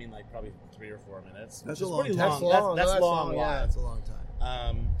say that, I mean like probably 3 or 4 minutes. That's which a is long pretty time. long. That's long. That's That's long. long, Live. yeah. That's a long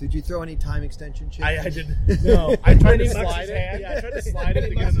time. Did you throw any time extension chips? I did. No, I tried to He slide mucks his it. hand. Yeah, I tried to slide it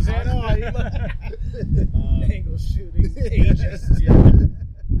to get in his hand. Angle shooting ages. Yeah. And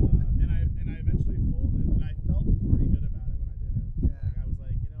I eventually folded, and I felt pretty good about it when I did it. Yeah. Like, I was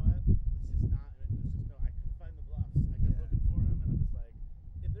like, you know what? I couldn't find the bluffs. I kept looking for them, and I'm just like,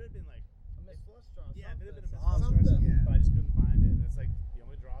 if there had been like, A miss flush draw. yeah, if there had been a something. miss flush draw, Yeah. but I just couldn't find it. And it's like the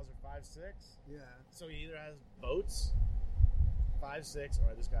only draws are 5, 6. Yeah. So he either has boats, 5, 6, or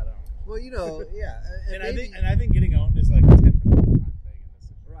I just got owned. Well, yeah. And maybe- I think getting owned is like a 10% of the time thing in this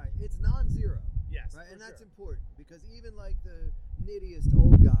situation. right. It's non-zero. Yes. Right, for and that's sure. important because even like the nittiest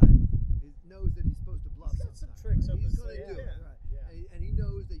old guy knows that he's supposed to bluff. He's got some sometimes, tricks right? up He's his going to sleeve, do it, yeah. right? Yeah. And he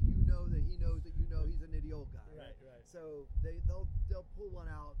knows that you know that he knows that you know he's a nitty old guy, Right, right? right. So they'll pull one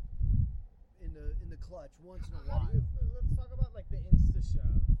out in the clutch once in a How while. do you, let's talk about like the insta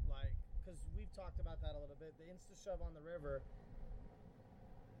shove, like because we've talked about that a little bit. The insta shove on the river,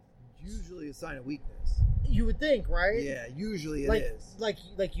 Usually a sign of weakness. you would think, right? Yeah, usually it like, is.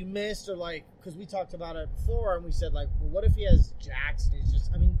 like you missed, or like because we talked about it before, and we said like, well, what if he has jacks and he's just?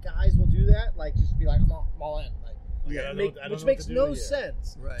 I mean, guys will do that, like just be like, I'm all in, like, Yeah, I don't know what which to makes do no here.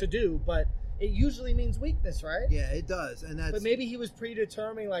 sense Right. to do, but it usually means weakness, right? Yeah, it does, and that's But maybe he was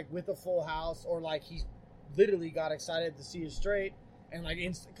predetermining, like with a full house, or like he literally got excited to see his straight, and like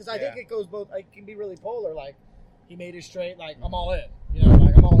because I think Yeah. it goes both. It can be really polar. Like he made his straight, like I'm all in,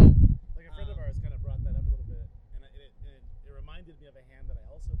 like I'm all in. Like a friend of ours kind of brought that up a little bit, and it reminded me of a hand that I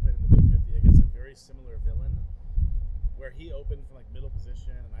also played in the Big 50 against a very similar villain, where he opened from like middle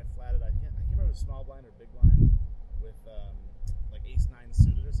position, and I flatted. I can't remember if it was small blind or big blind with like ace 9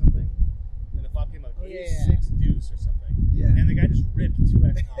 suited or something, and the flop came like Oh, ace yeah. 6 deuce or something, yeah. and the guy just ripped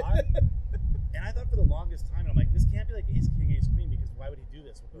 2x odd. And I thought for the longest time, I'm like, this can't be like ace king, ace queen, because why would he do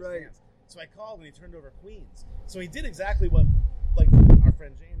this with those Right. hands? So I called and he turned over queens. So he did exactly what, like our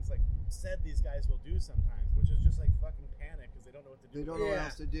friend James, like said these guys will do sometimes, which is just like fucking panic because they don't know what to do. They don't know what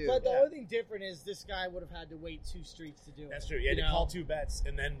else to do. But the Yeah. only thing different is this guy would have had to wait 2 streets to do it. That's true. You had to call 2 bets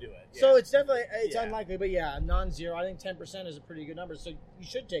and then do it. Yeah. So it's definitely Yeah. unlikely, but yeah, non-zero. I think 10% is a pretty good number. So you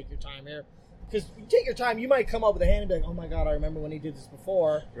should take your time here, because you take your time, you might come up with a hand and be like, "Oh my god, I remember when he did this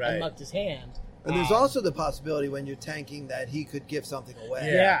before Right. and mucked his hand." And there's also the possibility when you're tanking that he could give something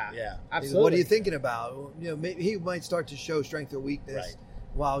away. Yeah. Absolutely. What are you thinking about? Maybe he might start to show strength or weakness Right.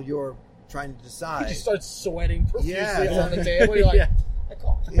 while you're trying to decide. He just starts sweating profusely Yeah. on the table. You're like, Yeah. I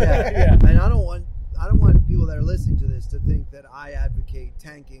call. Yeah. Yeah. And I don't want people that are listening to this to think that I advocate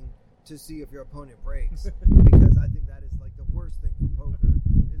tanking to see if your opponent breaks, because I think that is like the worst thing for poker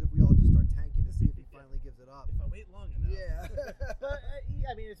is if we all just start tanking to see if he finally gives it up. if I wait long enough. Yeah. But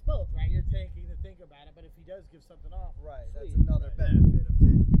I mean, it's both, right? You're tanking to think about it, but if he does give something off, Right. That's sweet. another Right. benefit of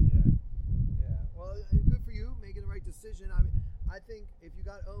tanking. Yeah. Yeah. Well, good for you making the right decision. I mean, I think if you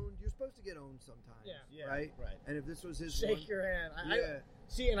got owned, you're supposed to get owned sometimes. Yeah. Yeah. Right. Right. And if this was his shake one, your hand. yeah.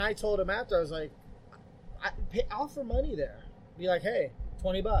 See, and I told him after, I was like, offer money there. Be like, hey,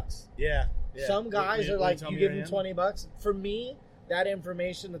 $20. Yeah. Yeah. Some guys Will are like, tell you me give your them hand? $20. For me, that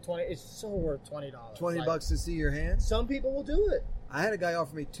information, the 20, is so worth $20. $20 Like, bucks to see your hands. Some people will do it. I had a guy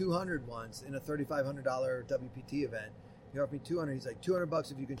offer me $200 once in a $3,500 WPT event. He offered me $200. He's like,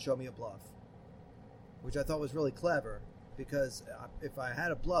 $200 if you can show me a bluff, which I thought was really clever because if I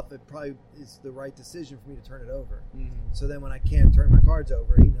had a bluff, it probably is the right decision for me to turn it over. Mhm. So then when I can't turn my cards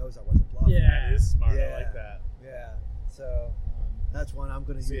over, he knows I wasn't bluffing. Yeah. That is smart. I Yeah. like that. Yeah. So that's one I'm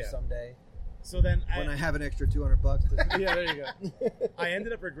going to So, use yeah. someday So then when I have an extra $200. yeah, there you go. I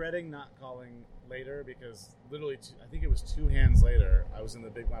ended up regretting not calling later because literally, I think it was 2 hands later, I was in the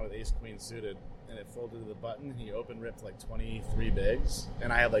big blind with ace queen suited, and it folded to the button. He open ripped like 23 bigs,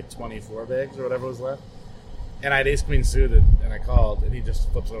 and I had like 24 bigs or whatever was left. And I had ace queen suited, and I called, and he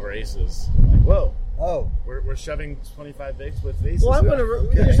just flips over aces. I'm like, whoa, Oh. we're shoving 25 bigs with aces. Well, I'm now? going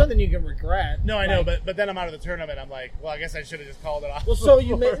to. There's something you can regret. No, I know, Like, but then I'm out of the tournament. I'm like, well, I guess I should have just called it off. Well, so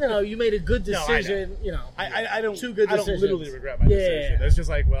you made you made a good No, I know. decision. I don't. 2 good I don't decisions. literally regret my Yeah. decision. It's just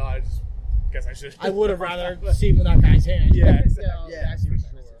like, well, I just guess I should. I would have rather seen with that guy's hand. Yeah, exactly. Yeah, that's for for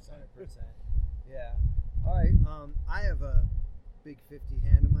sure. 100%. Yeah. All right. I have a big 50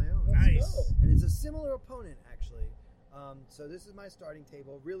 hand of my own. Nice. And it's a similar opponent, actually. So this is my starting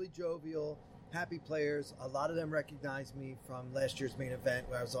table. Really jovial, happy players. A lot of them recognize me from last year's main event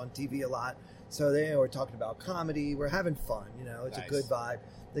where I was on TV a lot. So they were talking about comedy. We're having fun. It's Nice. a good vibe.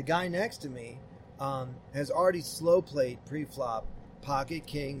 The guy next to me has already slow played pre-flop pocket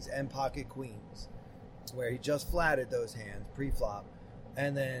kings and pocket queens, where he just flatted those hands pre-flop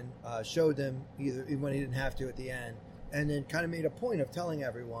and then showed them either when he didn't have to at the end. and then kind of made a point of telling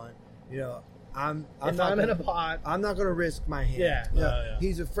everyone, I'm if I'm in a pot, I'm not going to risk my hand. Yeah. Yeah.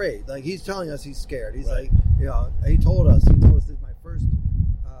 He's afraid. Like, he's telling us he's scared. He's Right. like, he told us this is my first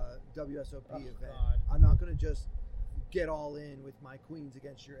WSOP event. God. I'm not going to just get all in with my queens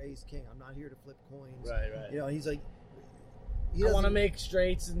against your ace king. I'm not here to flip coins. Right. He's like, I want to make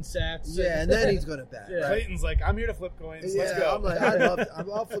straights and sets. Yeah, and then he's going to bet. Yeah. Right? Clayton's like, I'm here to flip coins. Let's Yeah, go. I'm like,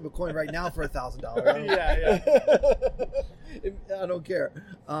 I'll flip a coin right now for $1,000. Yeah. I don't care.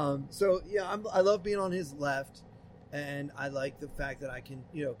 I love being on his left, and I like the fact that I can,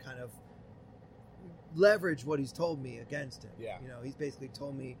 kind of leverage what he's told me against him. Yeah. He's basically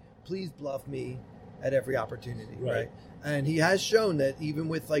told me, please bluff me at every opportunity, Right. right? And he has shown that even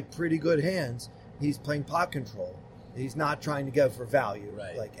with like pretty good hands, he's playing pot control. He's not trying to go for value,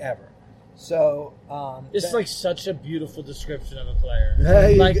 Right. like ever. So It's like such a beautiful description of a player.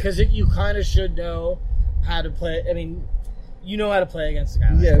 Hey, Like, because you kind of should know how to play. I mean, you know how to play against a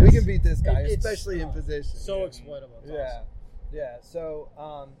guy like yeah, this. we can beat this guy, It's especially in position. So exploitable. It's awesome. Yeah. So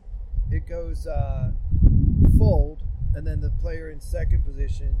it goes fold, and then the player in second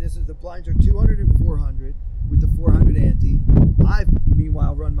position. The blinds are 200 and 400 with the 400 ante. I've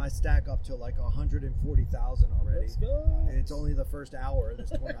meanwhile run my stack up to like 140,000 already. Let's go. It's only the first hour of this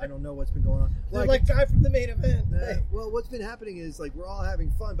tournament. I don't know what's been going on. They're like guy from the main event. Well, what's been happening is like we're all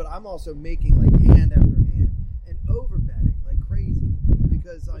having fun, but I'm also making like hand after hand and over betting like crazy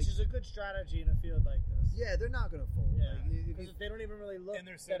because like Which is a good strategy in a field like this. yeah, they're not going to fold. Yeah. Like, if Because you- they don't even really look And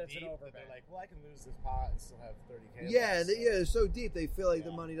they're so that it's deep an that overbet. they're like, well, I can lose this pot and still have 30K. Yeah, left, they're so deep they feel like the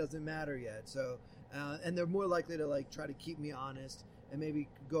Yeah. money doesn't matter yet. So, and they're more likely to like try to keep me honest and maybe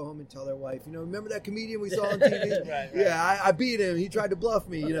go home and tell their wife, remember that comedian we saw on TV? Right. Yeah, I beat him. He tried to bluff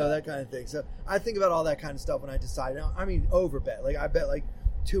me, that kind of thing. So I think about all that kind of stuff when I decide. I mean, overbet. Like I bet like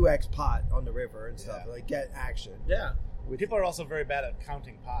 2x pot on the river and stuff. Yeah. Like get action. Yeah. With, People are also very bad at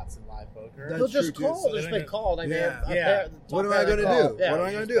counting pots in live poker. That's They'll just true, too. call. So Just they play don't call. Like Yeah. what am I going to do? Yeah. What am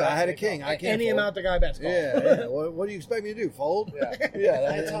I going to do? I had a king. I can't Any fold. amount the guy bets call. Yeah. What do you expect me to do? Fold? Yeah.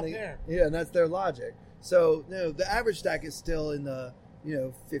 Yeah, It's up there. Yeah, and that's their logic. So the average stack is still in the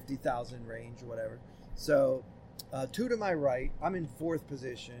 50,000 range or whatever. So 2 to my right, I'm in fourth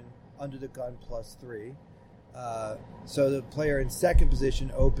position under the gun +3. So the player in second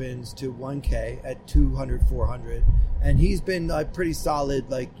position opens to 1K at 200, 400, and he's been pretty solid,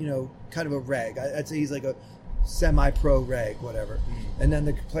 kind of a reg. I'd say he's like a semi-pro reg, whatever. And then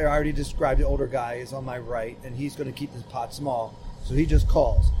the player I already described, the older guy, is on my right, and he's going to keep his pot small, so he just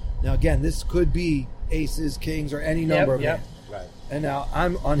calls. Now again, this could be aces, kings, or any number of hands. Right. And now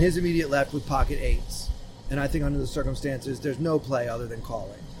I'm on his immediate left with pocket eights, and I think under the circumstances, there's no play other than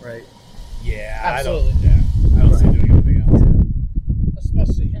calling, right? Yeah, Absolutely. I don't see doing anything else.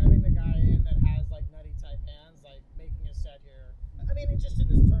 Especially having the guy in that has like nutty type hands, like making a set here. I mean, just in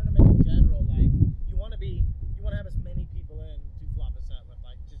this tournament in general, like you want to have as many people in to flop a set with,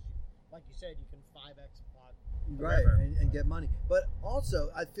 like you said, you can 5x pot. Right, and get money. But also,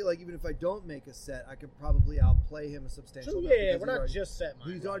 I feel like even if I don't make a set, I could probably outplay him a substantial True, amount. yeah, because we're not just set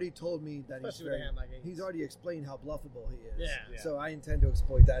money. He's already told me that Especially with a hand like ace. he's already explained how bluffable he is. Yeah. So I intend to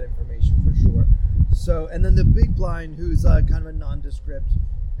exploit that information for sure. So, and then the big blind, who's kind of a nondescript,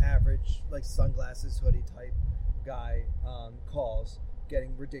 average, like sunglasses, hoodie type guy, calls,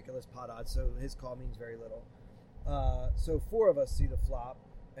 getting ridiculous pot odds. So his call means very little. So 4 of us see the flop,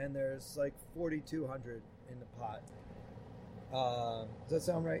 and there's like 4,200 in the pot. Does that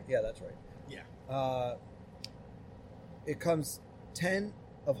sound right? Yeah, that's right. Yeah. It comes 10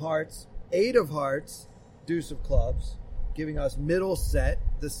 of hearts, 8 of hearts, deuce of clubs, giving us middle set,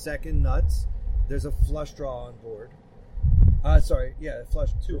 the second nuts. There's a flush draw on board. Flush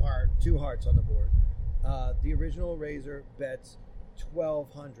 2 hearts on the board. The original raiser bets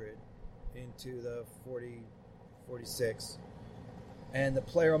 1,200 into the 46. And the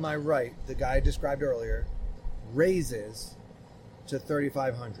player on my right, the guy I described earlier, raises to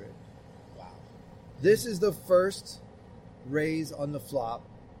 3,500. Wow. This is the first raise on the flop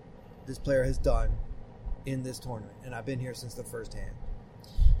this player has done in this tournament, and I've been here since the first hand.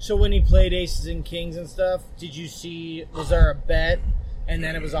 So when he played aces and kings and stuff, did you see? Was there a bet, and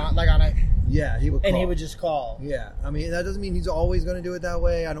then it was on a? Yeah, he would call. And he would just call. Yeah, I mean, that doesn't mean he's always going to do it that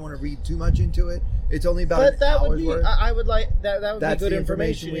way. I don't want to read too much into it. It's only about But an that would hour's be. worth. I would like that. That would That's be good the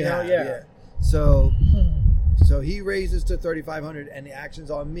information. we You know? have. Yeah. So he raises to 3,500, and the action's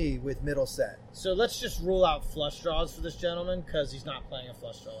on me with middle set. So let's just rule out flush draws for this gentleman because he's not playing a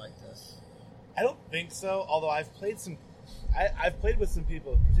flush draw like this. I don't think so. Although I've played I've played with some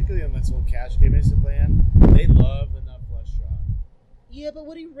people, particularly in this old cash game I used to play in. They love the nut flush draw. Yeah, but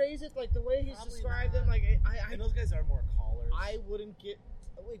would he raise it like the way he's Probably described not. him? Like And those guys are more callers. I wouldn't get.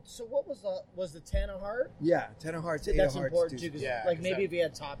 Wait, so what was the 10 of heart? Yeah, 10 of hearts, 8 That's of hearts. important too, deuces. because Yeah, like 'cause maybe that- if he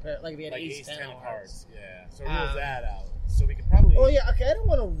had top pair, like if he had like ace 10 of hearts. Yeah, so rules that out. So we could probably. Oh yeah, okay. I don't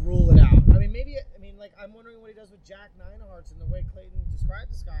want to rule it out. I mean, maybe. I mean, like I'm wondering what he does with Jack 9 of hearts and the way Clayton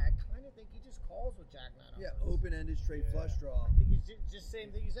described this guy. I kind of think he just calls with Jack 9 of Yeah, hearts. open-ended straight Yeah. flush draw. I think he's just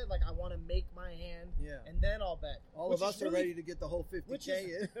same thing you said. Like I want to make my hand, Yeah. and then I'll bet. All Which of is us are really- ready to get the whole 50K which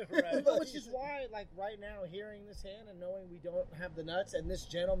is- in. Right. But which is why, like right now, hearing this hand and knowing we don't have the nuts, and this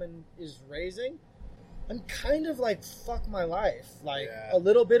gentleman is raising, I'm kind of like fuck my life. Like Yeah. a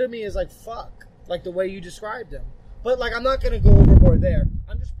little bit of me is like fuck, like the way you described him. But like I'm not gonna go overboard there.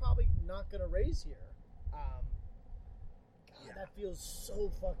 I'm just probably not gonna raise here. God, that feels so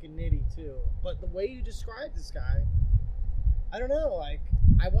fucking nitty too. But the way you described this guy, I don't know. Like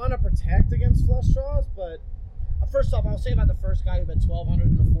I want to protect against flush draws, but first off, I'll say about the first guy who bet 1,200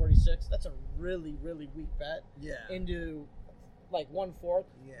 and a 46. That's a really, really weak bet Yeah. into like 1/4.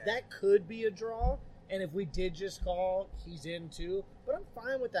 Yeah. That could be a draw. And if we did just call, he's in too. But I'm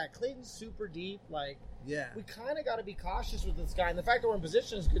fine with that. Clayton's super deep. Like Yeah. we kind of got to be cautious with this guy. And the fact that we're in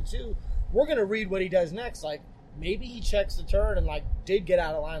position is good too. We're gonna read what he does next. Like maybe he checks the turn and like did get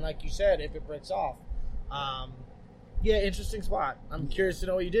out of line, like you said, if it breaks off. Yeah, interesting spot. I'm curious to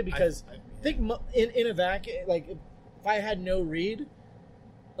know what you did because I think in a vacuum, like if I had no read,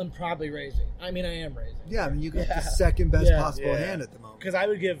 I'm probably raising. I mean, I am raising. Yeah, I mean, you got Yeah. the second best Yeah. possible Yeah. hand at the moment. Because I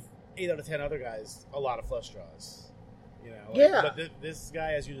would give 8 out of 10 other guys a lot of flush draws. You know, like, Yeah. But this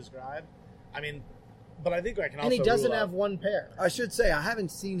guy, as you described, I mean, but I think I can also. And he doesn't rule have out- one pair. I should say, I haven't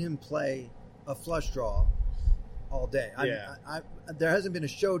seen him play a flush draw all day. Yeah. There hasn't been a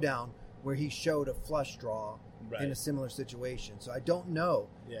showdown where he showed a flush draw Right. in a similar situation. So I don't know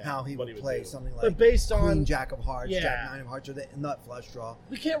Yeah, how he what would he would play do. something like But based Queen, on Jack of Hearts, Yeah. Jack 9 of Hearts, or the nut flush draw.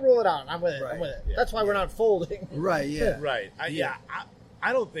 we can't rule it out. I'm with it. Right. I'm with it. Yeah. That's why we're not folding. Right, yeah. Right. Yeah.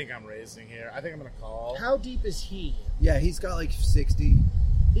 I don't think I'm raising here. I think I'm going to call. How deep is he? Yeah, he's got like 60.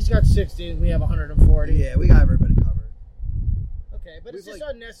 He's got 60 and we have 140. Yeah, we got everybody covered. Okay, but it's We've, just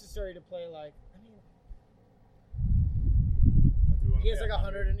unnecessary to play like. I mean, Like, do we wanna he has pay like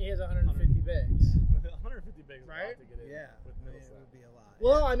 100 and he has 150 bigs. 150 bigs, Right? To get in Yeah, with I mean, middle it set. would be a lot.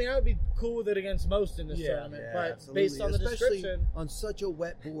 Well, I mean, I would be cool with it against most in this Yeah, tournament, Yeah, but absolutely. based on the Especially description, on such a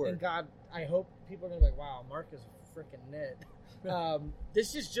wet board. and God, I hope people are gonna be like, "Wow, Mark is a freaking nit."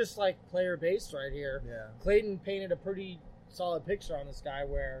 This is just like player based right here. Yeah. Clayton painted a pretty solid picture on this guy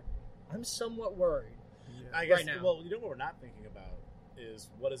where I'm somewhat worried. I guess. right now. Well, you know what we're not thinking about is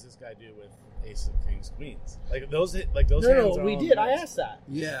what does this guy do with ace of kings queens? Like those hands. No, are we all did. I nuts. asked that.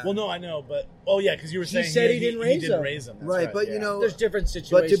 Yeah. Well, no, I know, but because you were He saying said he didn't raise didn't them. raise them. That's Right, but yeah. you know, There's different but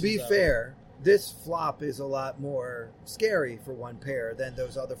situations. to be though. fair, this flop is a lot more scary for one pair than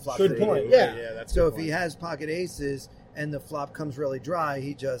those other flops. Good that he point, did. yeah. yeah, that's a So good if he point. has pocket aces and the flop comes really dry,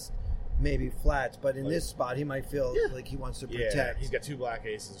 he just maybe flats. But in Like- this spot, he might feel Yeah. like he wants to yeah, protect. he's got 2 black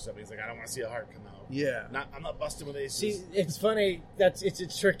aces or something. He's like, I don't want to see a heart come out. Yeah. I'm not busting with aces. See, it's funny. It's a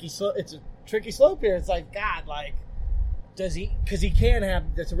tricky slope. It's a tricky slope here. It's like God, like does he? Because he can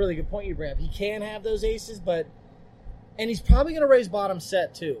have. That's a really good point you bring up. He can have those aces, and he's probably going to raise bottom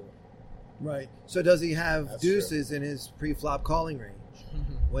set too. Right. So does he have That's deuces in his pre-flop calling range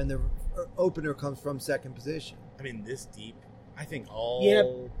when the opener comes from second position? I mean, this deep. I think all Yeah.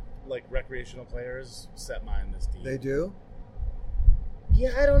 like recreational players set mine this deep. They do?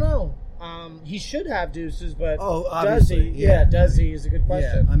 Yeah, I don't know. He should have deuces, but Oh, does he? obviously, yeah. Does he? Is a good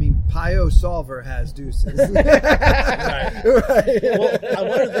question. Yeah. I mean, Pio Solver has deuces. Right. Right. Well, I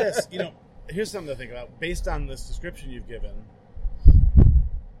wonder this. Here's something to think about. Based on this description you've given,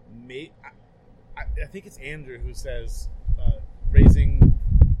 I think it's Andrew who says raising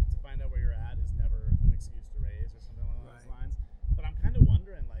to find out where you're at is never an excuse to raise or something along those Right. lines. But I'm kind of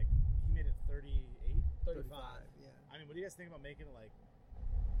wondering, like, he made it 38, 35. Yeah. I mean, what do you guys think about making it like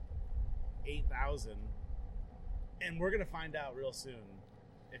 8,000? And we're gonna find out real soon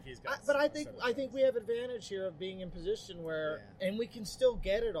if he's got. But I some set of think things. we have advantage here of being in position where, and we can still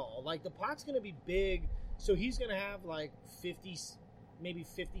get it all. Like the pot's going to be big, so he's going to have like 50, maybe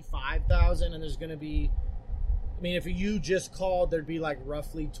 55,000, and there's going to be. I mean, if you just called, there'd be like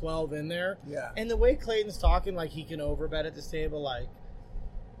roughly 12 in there. Yeah. And the way Clayton's talking, like he can overbet at this table, like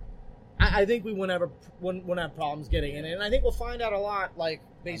I think we wouldn't have problems getting in it, and I think we'll find out a lot, like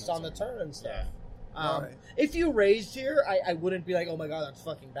based on the turn and stuff. All right. If you raised here, I wouldn't be like, oh my god, that's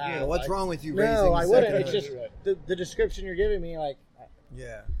fucking bad. Yeah, what's Like, wrong with you raising No, I the wouldn't. second It's hand? just the description you're giving me, like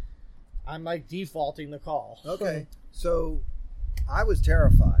Yeah. I'm like defaulting the call. Okay. So I was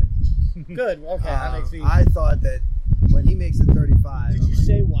terrified. Good. Okay, that makes me. I thought that when he makes it 35. Did you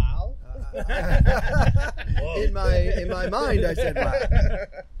say wow? In my mind, I said wow.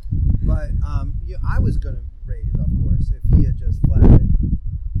 But I was gonna raise, of course, if he had just flatted.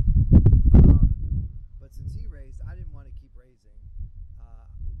 But since he raised, I didn't want to keep raising.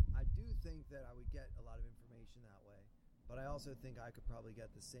 I do think that I would get a lot of information that way, but I also think I could probably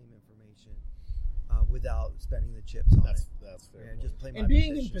get the same information without spending the chips on it. That's fair. Yeah, just play my And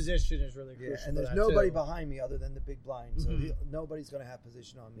being position. in position is really crucial. Yeah, and there's for that nobody too. behind me other than the big blind, so nobody's going to have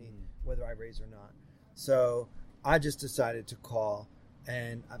position on me whether I raise or not. So I just decided to call,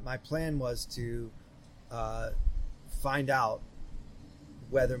 and my plan was to find out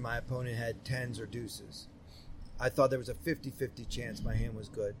whether my opponent had tens or deuces. I thought there was a 50-50 chance my hand was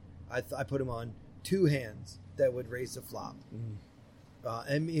good. I put him on two hands that would raise the flop.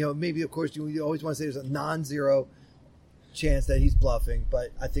 And maybe of course you always want to say there's a non-zero chance that he's bluffing, but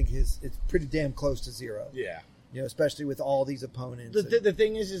I think it's pretty damn close to zero. Yeah. Especially with all these opponents. The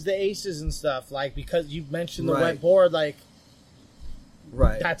thing is the aces and stuff, like, because you mentioned the Right. wet board, like,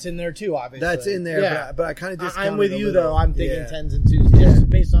 right. that's in there too, obviously. That's in there, Yeah. but I kind of discounted I'm with a you, little. though. I'm thinking Yeah. tens and twos, just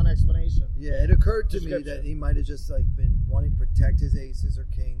based on explanation. Yeah, it occurred to me Description. that he might have just been wanting to protect his aces or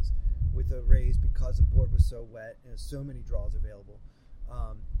kings with a raise because the board was so wet and there's so many draws available.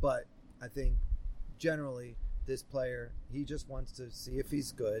 But I think generally this player, he just wants to see if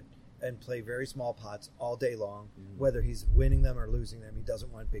he's good and play very small pots all day long, whether he's winning them or losing them. He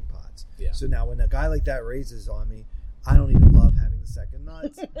doesn't want big pots. Yeah. So now when a guy like that raises on me, I don't even love having the second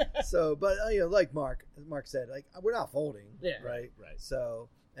nuts. But like Mark said, we're not folding, right? Right. So,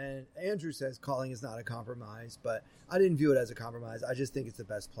 and Andrew says calling is not a compromise, but I didn't view it as a compromise. I just think it's the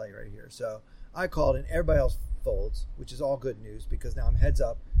best play right here. So I called, and everybody else folds, which is all good news because now I'm heads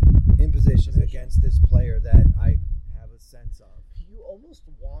up in position against this player that I have a sense of. You almost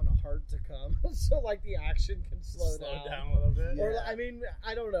want a heart to come so like the action can slow down a little bit. Yeah. Or I mean,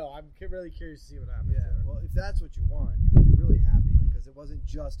 I don't know. I'm really curious to see what happens. Yeah, there. well, if that's what you want, you're going to be really happy because it wasn't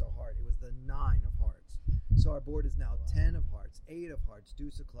just a heart. It was the 9 of hearts. So our board is now 10 of hearts, 8 of hearts,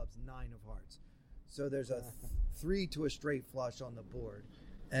 deuce of clubs, 9 of hearts. So there's a 3 to a straight flush on the board.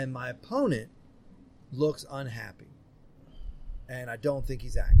 And my opponent looks unhappy. And I don't think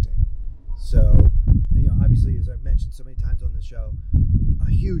he's acting. So, obviously, as I've mentioned so many times on the show, a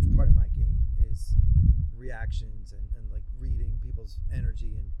huge part of my game is reactions and like reading people's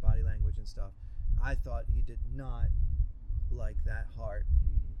energy and body language and stuff. I thought he did not like that heart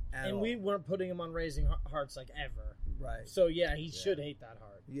at And all. we weren't putting him on raising hearts like ever. Right. So yeah, he should hate that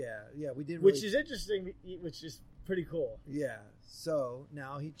heart. Yeah, we didn't Which really, is interesting, which is pretty cool. Yeah. So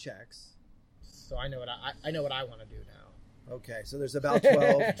now he checks. So I know what I want to do now. Okay, so there's about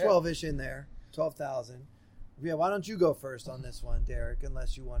 12-ish in there. 12,000. Yeah, why don't you go first on this one, Derek,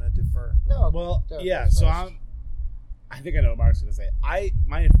 unless you want to defer. No, Well, Derek yeah. goes So first. I think I know what Mark's going to say.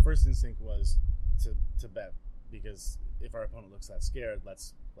 My first instinct was to bet because if our opponent looks that scared,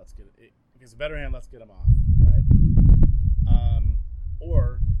 let's get it. If it's a better hand, let's get him off, right?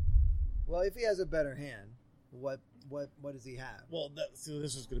 Or Well, if he has a better hand, what does he have? well, so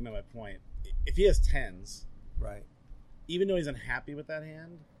this is going to be my point. If he has tens, Right. even though he's unhappy with that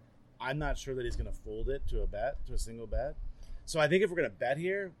hand, I'm not sure that he's going to fold it to a single bet. So I think if we're going to bet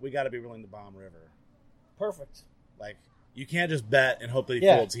here, we got to be willing to bomb river. Perfect. Like, you can't just bet and hope that he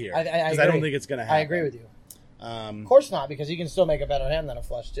Yeah, folds here. I Because I don't agree. think it's going to happen. I agree with you. Of Of course not, because you can still make a better hand than a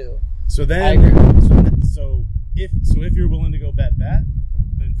flush too. So I then, agree. so if you're willing to go bet,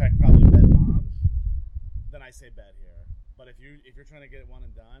 in fact probably bet bomb, then I say bet here. But if you're trying to get it one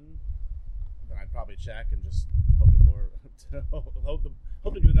and done, then I'd probably check and just hope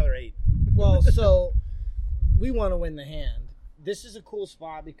to get another 8. Well, so we want to win the hand. This is a cool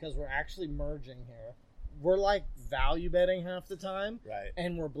spot because we're actually merging here. We're like value betting half the time, Right.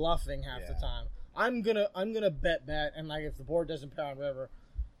 and we're bluffing half the Yeah. time. I'm gonna bet, and like if the board doesn't pair on river,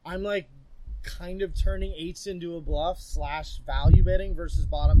 I'm like kind of turning 8s into a bluff / value betting versus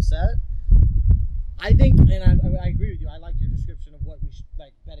bottom set. I think, and I agree with you. I liked your description of what we should,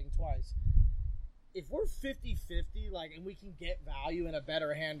 like betting twice. If we're 50-50, like, and we can get value in a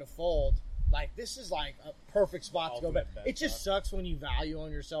better hand to fold, like, this is like a perfect spot to go bet. Ultimate bet It just spot. sucks when you value on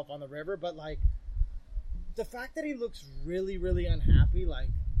yourself on the river, but like, the fact that he looks really, really unhappy, like,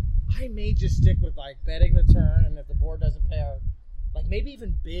 I may just stick with like betting the turn, and if the board doesn't pair, like maybe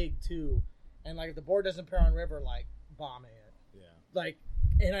even big too, and like if the board doesn't pair on river, like bombing it, Yeah. like,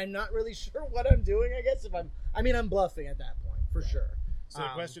 and I'm not really sure what I'm doing. I guess I'm bluffing at that point for sure. So the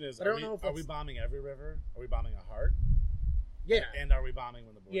question is, I don't know if are we bombing every river? Are we bombing a heart? Yeah, And are we bombing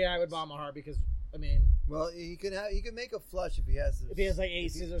when the board yeah, I would goes? bomb a heart because I mean, Well, he can make a flush if he has if he has like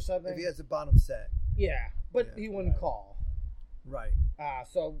aces or something, if he has a bottom set. yeah, but Yeah, he wouldn't right. call. Right.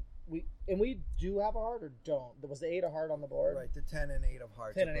 So we do have a heart or don't? Was the 8 a heart on the board? Right. The 10 and 8 of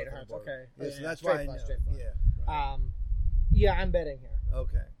hearts. 10 and are 8 of both on hearts. the board. Okay. Yeah, so that's straight why I flush, know. straight flush. Yeah. Yeah, I'm betting here.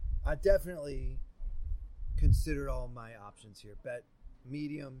 Okay. I definitely considered all my options here. Bet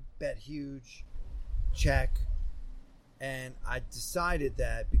medium, bet huge, check. And I decided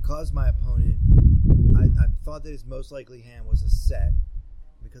that because my opponent, I thought that his most likely hand was a set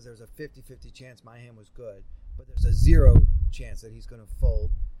because there was a 50-50 chance my hand was good, but there's a 0 chance that he's going to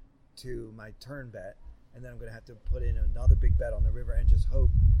fold to my turn bet. And then I'm going to have to put in another big bet on the river and just hope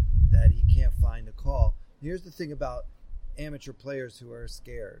that he can't find the call. Here's the thing about amateur players who are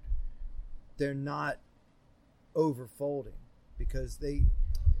scared. They're not over folding because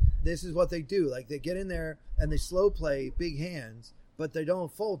this is what they do. Like they get in there and they slow play big hands, but they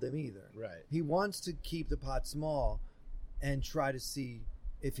don't fold them either. Right. He wants to keep the pot small and try to see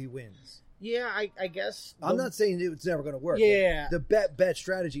if he wins. Yeah, I guess. I'm not saying it's never going to work. Yeah. The bet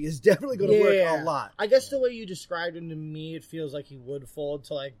strategy is definitely going to work a lot. I guess the way you described him to me, it feels like he would fold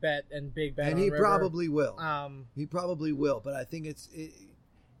to like bet and big bet. And on he river. probably will. He probably will, but I think it's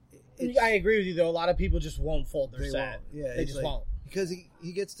I agree with you though. A lot of people just won't fold their they set. won't. Yeah, they it's just won't. because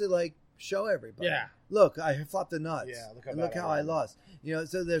he gets to like show everybody. Yeah. Look, I flopped the nuts. Yeah, look how I lost. You know,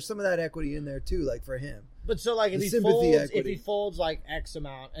 so there's some of that equity in there too, like for him. But so like if The he sympathy folds, equity. like X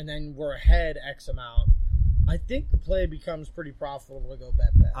amount, and then we're ahead X amount, I think the play becomes pretty profitable to go bet.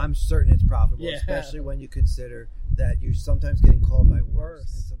 I'm certain it's profitable, Yeah. especially when you consider that you're sometimes getting called by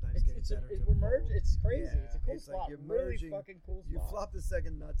worse and sometimes getting better. We're merged. It's crazy. Yeah, It's a cool it's spot. like you're really merging. fucking cool You spot. flop the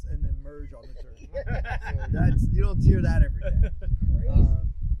second nuts and then merge on the turn. So that's you don't hear that every day. Crazy.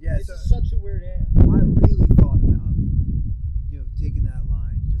 Yeah, It's so such a weird hand. I really thought about taking that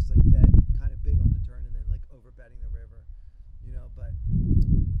line, just like bet kind of big on the turn and then like over betting the river, But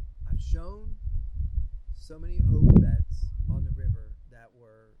I've shown so many over bets on the river that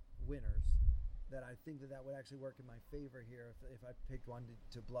were winners that I think that would actually work in my favor here if I picked one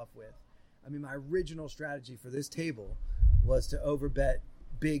to bluff with. I mean, my original strategy for this table was to overbet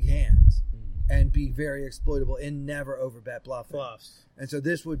big hands and be very exploitable and never overbet bluffs. And so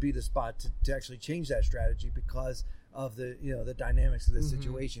this would be the spot to actually change that strategy because of the the dynamics of this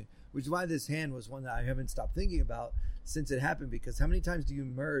situation, which is why this hand was one that I haven't stopped thinking about since it happened. Because how many times do you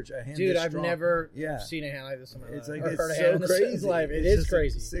merge a hand? Dude, this I've strong? never seen a hand like this in my life. It's like Or it's heard a so hand in this crazy. life. It It's is just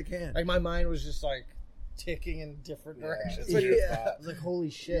crazy. a sick hand. Like my mind was just like ticking in different directions. it's Like, weird yeah. spot. I was like, holy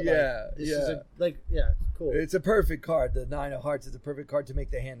shit. Yeah, Like, this yeah. is cool. It's a perfect card. The 9 of hearts is a perfect card to make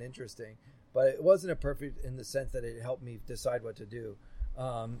the hand interesting. But it wasn't a perfect in the sense that it helped me decide what to do.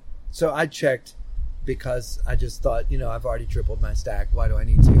 So I checked because I just thought, I've already tripled my stack. Why do I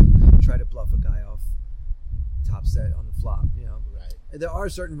need to try to bluff a guy off top set on the flop? Right. There are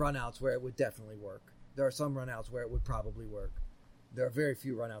certain runouts where it would definitely work. There are some runouts where it would probably work. There are very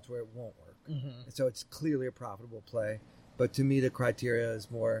few runouts where it won't work. And so it's clearly a profitable play. But to me, the criteria is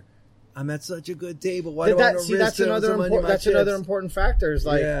more, I'm at such a good table. Why do I want to risk that's another another important factor. Is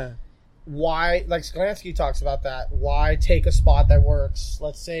like why, like Sklansky talks about that. Why take a spot that works?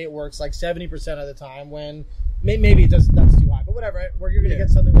 Let's say it works like 70% of the time. When maybe it does. That's too high. But whatever. Where you're going to get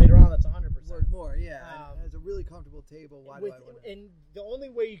something later on that's 100%. Work more, yeah. And it's a really comfortable table. Why do I want to? And the only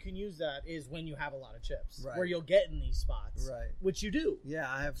way you can use that is when you have a lot of chips, Right. where you'll get in these spots, Right. which you do. Yeah,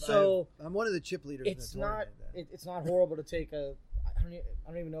 I'm one of the chip leaders It's in the not. tournament. It's not horrible to take a. I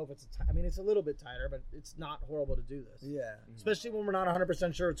don't even know if it's. I mean, it's a little bit tighter, but it's not horrible to do this. Yeah. Especially when we're not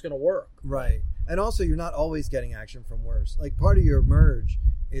 100% sure it's going to work. Right. And also, you're not always getting action from worse. Like, part of your merge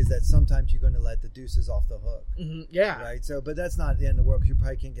is that sometimes you're going to let the deuces off the hook. Yeah. Right? So, but that's not the end of the world because you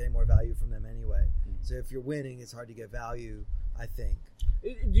probably can't get any more value from them anyway. So if you're winning, it's hard to get value, I think.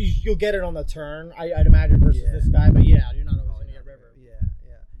 You'll get it on the turn, I'd imagine, versus this guy. But yeah, you're not always going to get river. Yeah,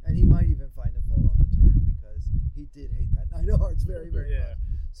 yeah. And he might even find a fold on the turn because he did hate that 9 of hearts very, very much.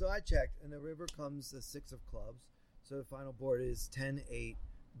 So I checked, and the river comes the 6 of clubs. So the final board is 10-8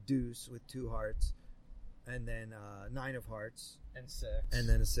 deuce with 2 hearts, and then 9 of hearts. And 6. And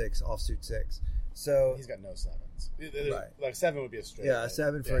then a 6, offsuit 6. So He's got no sevens. Right. Like 7 would be a straight. yeah, a right?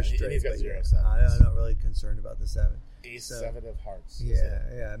 7 for Yeah, a straight. He's got but 0 yeah, sevens. I'm not really concerned about the 7. Ace So- 7 of hearts. is Yeah,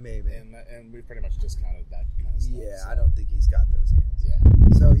 it. yeah, maybe. And we pretty much discounted that kind of stuff. Yeah, so. I don't think he's got those hands.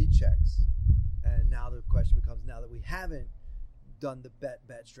 Yeah. So he checks. And now the question becomes, now that we haven't done the bet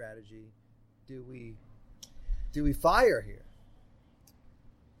strategy, do we fire here?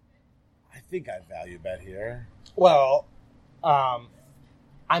 I think I value bet here. Well,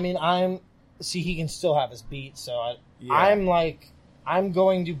 I mean, he can still have his beat, so I'm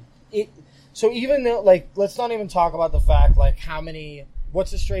going to it. So even though, like, let's not even talk about the fact, like,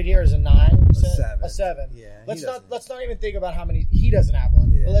 what's the straight here is a 9. we said? seven. A 7. Yeah, Let's he not doesn't. let's not even think about how many he doesn't have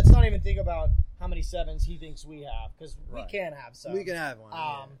one. Yeah. But let's not even think about how many 7s he thinks we have, because Right. we can have some. We can have one.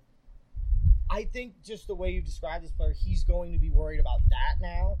 yeah. I think just the way you described this player, he's going to be worried about that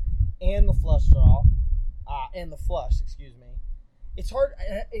now, and the flush draw, and the flush. Excuse me. It's hard.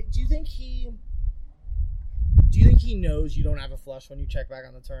 Do you think he knows you don't have a flush when you check back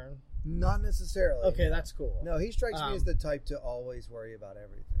on the turn? Not necessarily. Okay, no. that's cool. No, he strikes me as the type to always worry about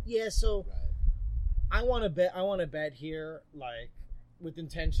everything. Yeah, so Right. I want to bet here, like, with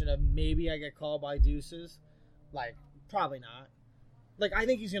intention of maybe I get called by deuces. Like, probably not. Like, I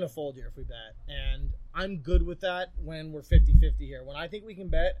think he's going to fold here if we bet. And I'm good with that when we're 50-50 here. When I think we can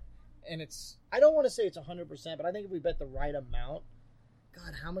bet, and it's, I don't want to say it's 100%, but I think if we bet the right amount,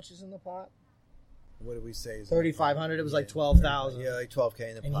 God, how much is in the pot? What did we say? is 3,500. It was like Yeah, 12,000. Yeah, like 12K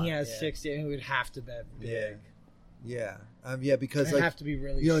in the And pot. he has yeah. 60, and we would have to bet big. Yeah. Yeah, because I like have to be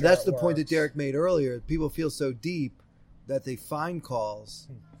really you know, sure that's it the point that works. Derek made earlier. People feel so deep that they find calls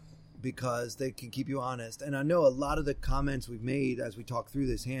because they can keep you honest. And I know a lot of the comments we've made as we talk through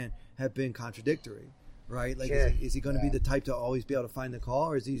this hand have been contradictory, right? Like, Sure. is he going to be the type to always be able to find the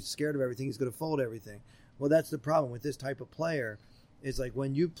call, or is he scared of everything? He's going to fold everything. Well, that's the problem with this type of player. Is like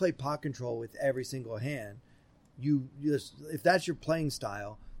when you play pot control with every single hand, you just, if that's your playing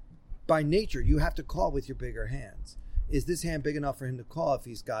style, by nature you have to call with your bigger hands. Is this hand big enough for him to call if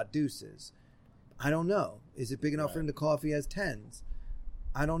he's got deuces? I don't know. Is it big enough for him to call if he has tens?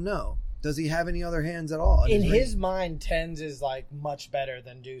 I don't know. Does he have any other hands at all? In his range? mind, tens is like much better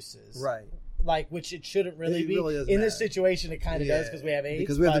than deuces. Right. Like, which it shouldn't really It be. really doesn't In this matter. situation, it kind of does because we have eights.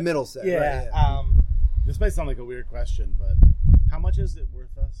 Because we have the but- middle set. Yeah. Right, yeah. This might sound like a weird question, but how much is it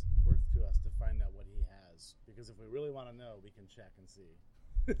worth to us to find out what he has? Because if we really want to know, we can check and see.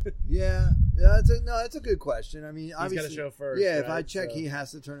 Yeah, that's a good question. I mean, He's obviously, got to show first. yeah, if I right? check, So- he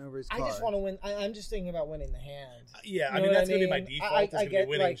has to turn over his I card. just want to win. I'm just thinking about winning the hand. Yeah, You I know mean what that's I going to be my mean? default. I It's going to get, be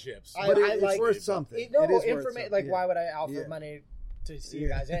winning like, chips. I- But I it's like- worth something. It, no, It is worth information. something, Like, yeah. why would I offer Yeah. money to see you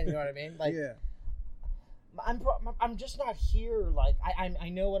guys in? You know what I mean? Like, yeah, I'm just not here. Like, I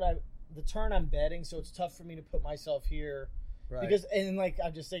know what the turn I'm betting, so it's tough for me to put myself here. right. Because, and like,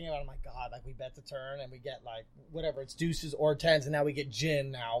 I'm just thinking about, I'm like, God, like, we bet the turn and we get, like, whatever, it's deuces or tens, and now we get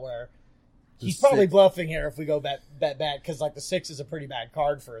gin now, where he's The probably six. bluffing here if we go bet, because, like, the 6 is a pretty bad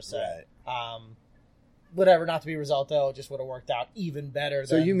card for a set. Whatever, not to be Risotto, it just would have worked out even better.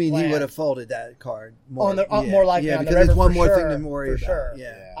 So than you mean planned. he would have folded that card more? On the, more likely yeah, on the because river it's one for more sure, thing to worry for about. sure.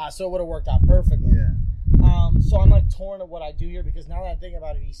 Yeah, So it would have worked out perfectly. yeah. So I'm like torn of what I do here, because now that I'm thinking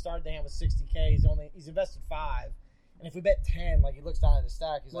about it, he started the hand with 60K. He's invested 5, and if we bet 10, like, he looks down at his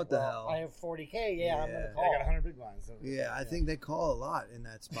stack, he's What like, the well, hell? I have 40K. Yeah, I'm gonna Yeah. call. I got 100 big blinds. So Yeah, I think they call a lot in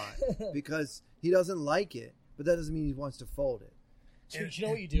that spot because he doesn't like it, but that doesn't mean he wants to fold it. Dude, you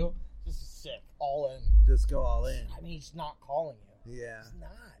know what you do? This is sick. All in. Just go all in. I mean, he's not calling you. Yeah, He's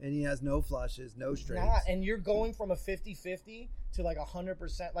not. and he has no flushes, no He's straights. not. And you're going from a 50-50 to like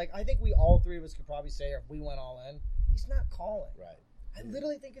 100%. Like, I think we all three of us could probably say if we went all in, he's not calling. Right. I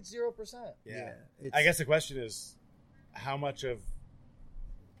literally think it's 0%. Yeah. it's- I guess the question is, how much of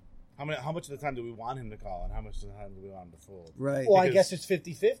the time do we want him to call, and how much of the time do we want him to fold? Right. Well, I Because- guess it's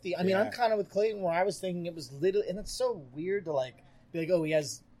 50-50. I mean, Yeah. I'm kind of with Clayton where I was thinking it was literally, and it's so weird to like be like, oh, he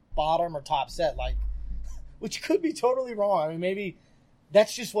has bottom or top set, like, which could be totally wrong. I mean, maybe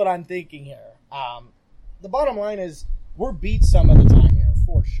that's just what I'm thinking here. The bottom line is we're beat some of the time here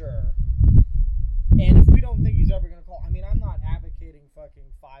for sure. And if we don't think he's ever going to call, I mean, I'm not advocating fucking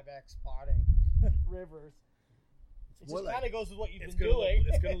 5x potting rivers. It More just like- kind of goes with what you've It's been gonna doing. look,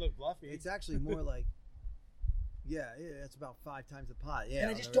 it's going to look bluffy. It's actually more like, yeah, it's about 5 times the pot. Yeah, And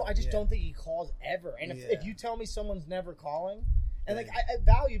I on just the don't. I river, just yeah. don't think he calls ever. And Yeah. if you tell me someone's never calling, and like Right.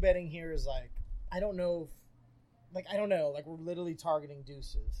 value betting here is like, I don't know, I don't know, like we're literally targeting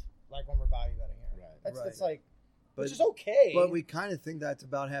deuces, like when we're value betting here. Right. That's Right. like, But, which is okay. but we kind of think that's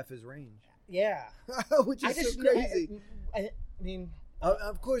about half his range, yeah. which I is just so crazy. I mean,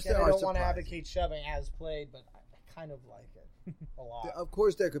 Of course, again, there I are don't want to surprises. advocate shoving as played, but I kind of like it a lot. Of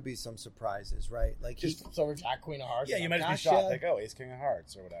course, there could be some surprises, right? Like Just so we're Jack Queen of Hearts. Yeah, it's you like, might be gotcha. shocked, like, oh, Ace King of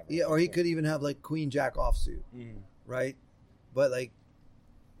Hearts or whatever. yeah, or he could even have like Queen Jack offsuit, Mhm. right? But like,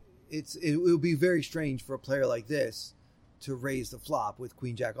 it will be very strange for a player like this to raise the flop with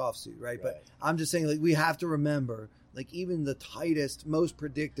Queen Jack offsuit, right? But Right. I'm just saying, like, we have to remember, like, even the tightest, most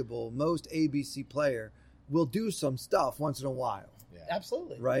predictable, most ABC player will do some stuff once in a while, Yeah.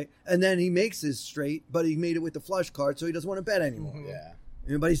 Absolutely. right? And then he makes his straight, but he made it with the flush card, so he doesn't want to bet anymore. Mhm.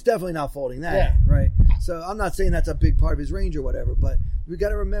 Yeah. But he's definitely not folding that, Yeah. right? So I'm not saying that's a big part of his range or whatever, but we got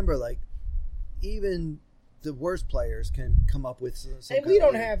to remember, like, even the worst players can come up with some And kind we of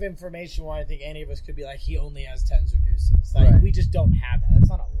don't lead. have information where I think any of us could be like, he only has tens or deuces. Like, Right. we just don't have that. That's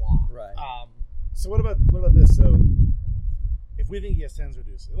not a law. Right. So what about this? So if we think he has tens or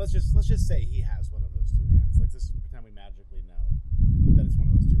deuces, let's just say he has one of those two hands. Like, just pretend we magically know that it's one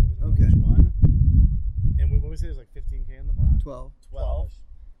of those two, but we don't know Okay. which one. And what we say is like 15K in the pot. 12. 12.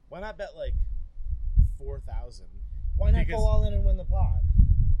 Why not bet like 4,000? Why not Because- go all in and win the pot?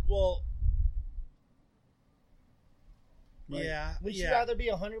 Well, Right. yeah. Would you yeah. rather be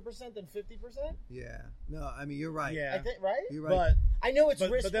 100% than 50%? Yeah. No, I mean, you're right. Yeah. I think, right? You're right. But I know it's but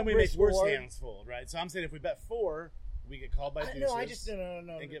risk. then we risk make worse reward. hands fold, right? So I'm saying if we bet 4, we get called by deuces. No, I just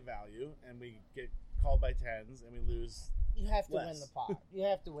no. and get value, and we get called by tens, and we lose. You have to less. win the pot. You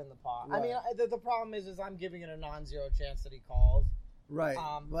have to win the pot. I Right. mean, the problem is I'm giving it a non-zero chance that he calls. Right.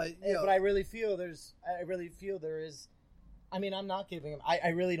 But, you know, But I really feel there is. I mean, I'm not giving him. I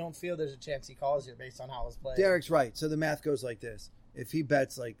really don't feel there's a chance he calls here based on how it's played. Derek's right. So the math goes like this. If he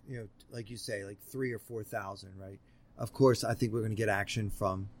bets like you say, like 3,000 or 4,000, right? Of course, I think we're going to get action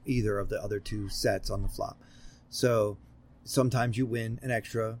from either of the other two sets on the flop. So sometimes you win an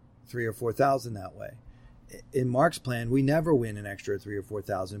extra 3,000 or 4,000 that way. In Mark's plan, we never win an extra 3,000 or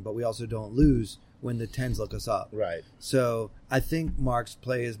 4,000, but we also don't lose when the tens look us up. Right. So I think Mark's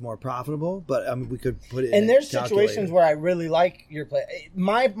play is more profitable, but I mean, we could put it. And in there's a calculator. situations where I really like your play.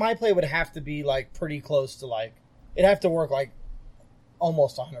 My play would have to be like pretty close to like it'd have to work like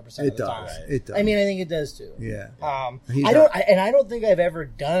almost 100% of It the does. time. It does. I mean, I think it does too. Yeah. I He's don't think I've ever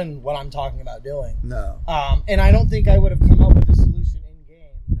done what I'm talking about doing. No. And I don't think I would have come up with a solution in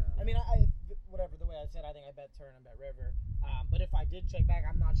game. No. I mean, whatever the way I said, I think I bet turn and bet river. But if I did check back,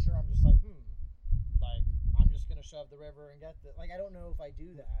 I'm not sure. I'm just like, like I'm just gonna shove the river and get the like. I don't know if I do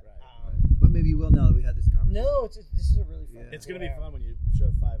that. Right. But maybe you will now that we had this conversation. No, this is a really fun. Yeah. It's gonna be fun when you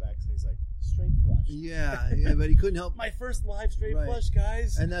shove 5x, and he's like straight flush. Yeah, but he couldn't help. My first live straight Right. flush,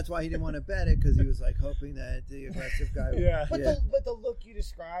 guys. And that's why he didn't want to bet it, because he was like hoping that the aggressive guy. Yeah. But yeah. the look you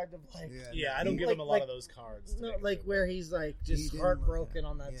described of like Yeah, I don't give like- him a lot like- of those cards. to no, make like it where work. he's like He just didn't heartbroken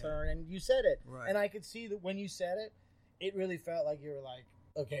look on that at- yeah. turn, and you said it, Right. and I could see that when you said it, it really felt like you were like,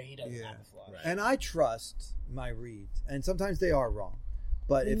 okay, he doesn't Yeah. have a flush. Right. And I trust my reads, and sometimes they are wrong.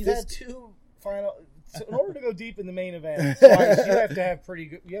 But And if you've this, had two final. So in order to go deep in the main event, twice, you have to have pretty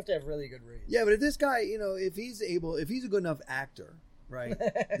good. You have to have really good reads. yeah, but if this guy, if he's a good enough actor, right,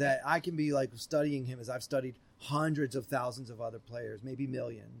 that I can be like studying him as I've studied hundreds of thousands of other players, maybe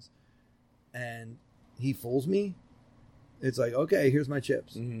millions, and he fools me, it's like, okay, here's my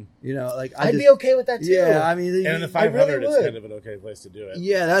chips. Mhm. Like I'd be okay with that too. Yeah, I mean, And in the I 500, really it's would. kind of an okay place to do it.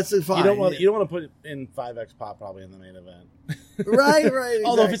 yeah, that's the fine. You don't want to put in 5x pop probably in the main event. right.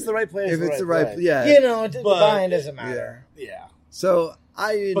 Although if exactly. it's the right play, if it's the right, play. yeah. the But- buy-in doesn't matter. Yeah. So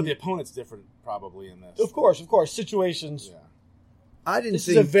I But the didn't, opponent's different probably in this. Of course, situations. Yeah. I didn't This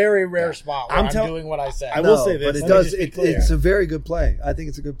think is a very rare spot where I'm I'm, tell- doing what I said. I will no, say this, but it let me does. just be It, clear. it's a very good play. I think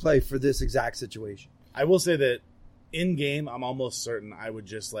it's a good play for this exact situation. I will say that in game, I'm almost certain I would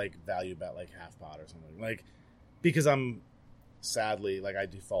just like value bet like half pot or something, like because I'm sadly like I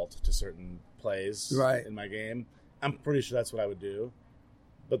default to certain plays Right. in my game. I'm pretty sure that's what I would do.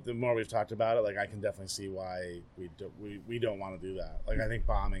 But the more we've talked about it, like I can definitely see why we don't want to do that. Like I think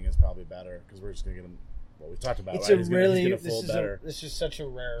bombing is probably better because we're just gonna get him. What we've talked about, It's right? a He's really gonna fold better. this is such a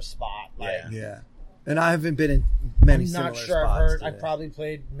rare spot. Like, Yeah. Yeah, and I haven't been in many I'm similar not sure I've spots heard. to I've that. probably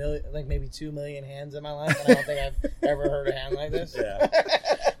played maybe 2 million hands in my life, and I don't think I've ever heard a hand like this. Yeah.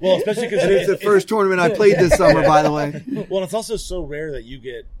 Well, especially because And it's the first tournament I played this summer, by the way. Well, it's also so rare that you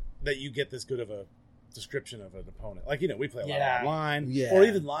get this good of a description of an opponent. Like, we play a lot Yeah. online, Yeah. or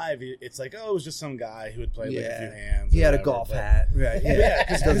even live. It's like, oh, it was just some guy who had played like a few hands. He or had a whatever, golf but- hat, right? Yeah,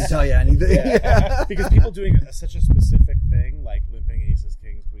 Yeah, it doesn't tell you anything. Yeah. Because people doing such a specific thing, like limping aces,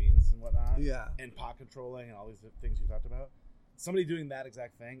 kings, queens, and whatnot, Yeah. and pot controlling, and all these things you talked about. Somebody doing that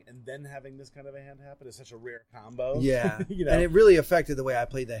exact thing and then having this kind of a hand happen is such a rare combo. Yeah, And it really affected the way I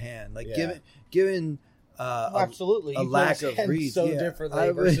played the hand. Like Yeah. given Absolutely, a You lack play of hands reads so yeah. differently I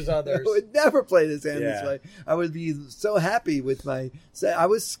would- versus others. I would never play this hand this Yeah. way. I would be so happy with my. I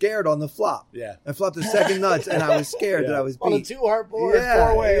was scared on the flop. Yeah. I flopped the second nuts, and I was scared that I was On a beat. 2-heart board,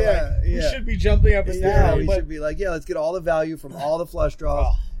 Yeah, 4-way, yeah, you yeah. should be jumping up and Yeah, down. we but should be like, let's get all the value from all the flush draws.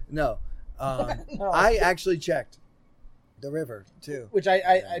 Oh. No, No. I actually checked the river too. which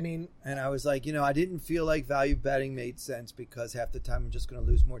I mean, And I was like, I didn't feel like value betting made sense because half the time I'm just going to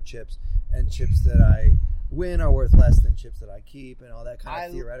lose more chips, and chips that I win are worth less than chips that I keep, and all that kind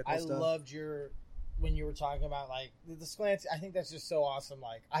of theoretical I stuff. loved your when you were talking about like the slants. I think that's just so awesome.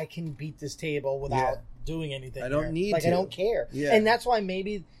 Like I can beat this table without doing anything. I don't here. need like to. I don't care. Yeah. And that's why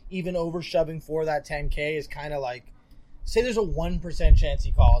maybe even over shoving for that 10K is kind of like, say there's a 1% chance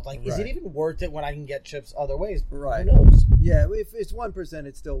he calls. Like, is it Right. even worth it when I can get chips other ways? Right. Who knows? Yeah, if it's 1%,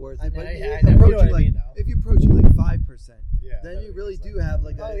 it's still worth it. I know, But yeah, if I know. You know approaching what I like mean, though. if you're approaching like 5%, Yeah, then that you would really be do like- have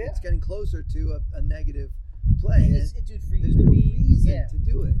like Oh, yeah. it's getting closer to a negative play. And And it's, dude, for you there's to no be reason yeah. to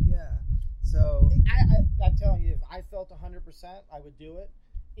do it. Yeah. So I'm telling you, if I felt 100%, I would do it,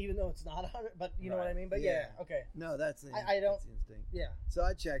 even though it's not 100. But you know what I mean. But yeah, okay, no, that's the, I don't- that's the instinct. yeah. So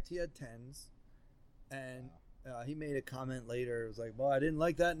I checked. He had 10s, and he made a comment later. It was like, "Well, I didn't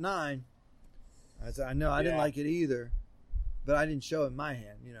like that 9." I said, "I know, I didn't Yeah. like it either, but I didn't show him my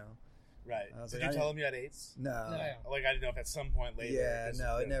hand." Right. I was Did like, you I tell him you had 8s? No. Like, I didn't know if at some point later. Yeah, this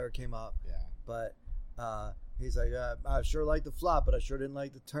no, was it never came up. Yeah. But he's like, I sure liked the flop, but I sure didn't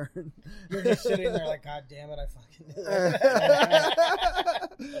like the turn. You're just sitting there like, God damn it, I fucking knew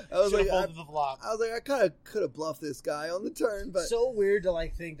I was Should've like, folded the flop. I kind of could have bluffed this guy on the turn, but so weird to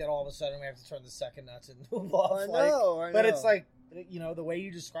like think that all of a sudden we have to turn the second nuts into a bluff. I know. But it's like, you know, the way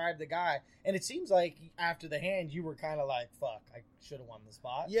you describe the guy, and it seems like after the hand you were kind of like, fuck, I should have won the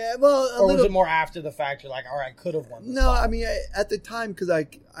spot. yeah, well, Or was it more after the fact? You're like, all right, I could have won the No, spot. I mean, at the time, because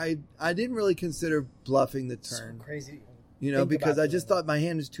I didn't really consider bluffing the So turn, crazy. you know, think because about I just doing thought my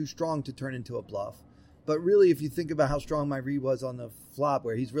hand was too strong to turn into a bluff. But really, if you think about how strong my read was on the flop,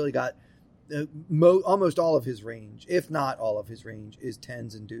 where he's really got almost all of his range, if not all of his range, is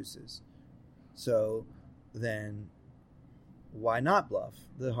 10s and deuces. So then why not bluff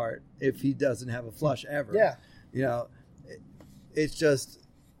the heart if he doesn't have a flush ever? Yeah. You know, it's just...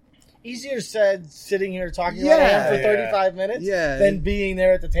 Easier said sitting here talking Yeah, about him for yeah. 35 minutes Yeah. than being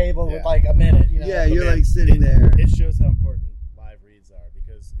there at the table with Yeah. like a minute. You know? Yeah, But you're man, like sitting there. It shows how important live reads are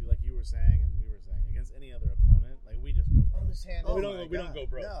because, like you were saying and we were saying, against any other opponent, like we just go Oh, broke. this hand. Oh we my don't God. go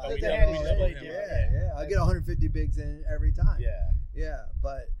broke. No, but we the don't- hand we is just really him. different. Yeah. I get 150 bigs in every time. Yeah. Yeah,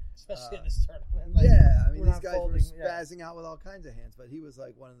 but Especially in this tournament. Like, yeah, I mean we're these not guys folding, were spazzing out with all kinds of hands, but he was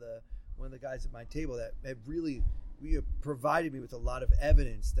like one of the guys at my table that had really provided me with a lot of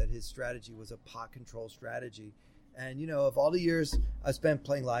evidence that his strategy was a pot control strategy. And you know, of all the years I spent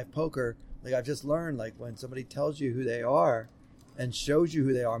playing live poker, like I've just learned, like when somebody tells you who they are and shows you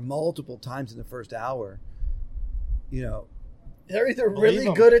who they are multiple times in the first hour, you know, They're either Believe really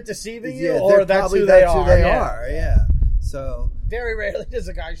them. good at deceiving you, yeah, or they're that's probably who they are. are. Yeah. So Very rarely does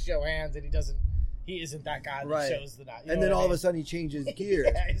a guy show hands and he isn't that guy that Right. shows the night. and then all of a sudden he changes gears.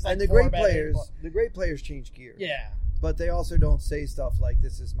 Yeah, he's like and the four great betting. players change gears. Yeah. But they also don't say stuff like,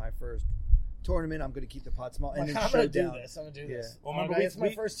 "This is my first tournament. I'm going to keep the pot small." And Like, then I'm show going to do down. this. I'm going to do Yeah. this. Well, Oh, remember okay, we- it's my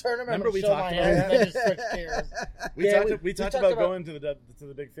we- first tournament. remember I'm we gonna show talked my about hands and I just switch gears. We Yeah, talked, we talked talked about about- going to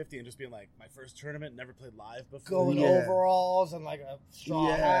the Big 50 and just being like, my first tournament, never played live before. Going Yeah. overalls and like a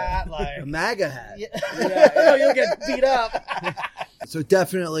straw hat. A Like, MAGA hat. yeah. No, you'll get beat up. So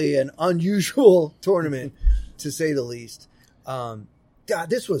definitely an unusual tournament, to say the least. God,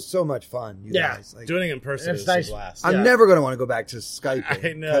 this was so much fun, you Yeah. guys. Like, Doing it in person It's is nice. a blast. I'm Yeah. never going to want to go back to Skype.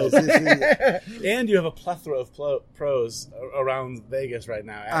 I know. And you have a plethora of pros around Vegas right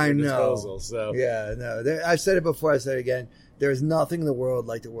now at I your know. disposal. So Yeah, no. I've said it before. I said it again. There is nothing in the world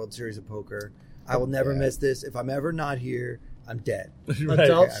like the World Series of Poker. I will never miss this. If I'm ever not here, I'm dead. Right.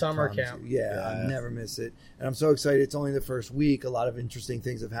 Adult I summer promise camp. you. Yeah, I'll never miss it. And I'm so excited. It's only the first week. A lot of interesting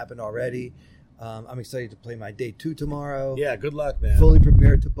things have happened already. I'm excited to play my day 2 tomorrow. Yeah, good luck, man. Fully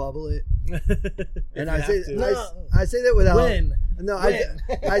prepared to bubble it. And And I say No. I say that without Win. No, Win.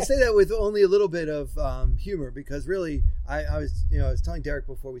 I say that with only a little bit of humor, because really I was telling Derek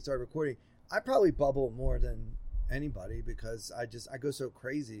before we started recording, I probably bubble more than anybody because I go so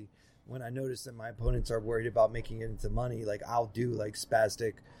crazy when I notice that my opponents are worried about making it into money. Like I'll do like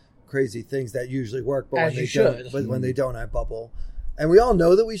spastic, crazy things that usually work, but As when you they should. don't, but when they don't, I bubble. And we all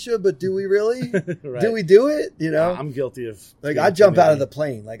know that we should, but do we really? Right. Do we do it? You know, I'm guilty of like being I jump too out of many. the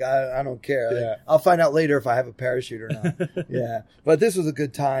plane. Like I don't care. Like, Yeah. I'll find out later if I have a parachute or not. Yeah, but this was a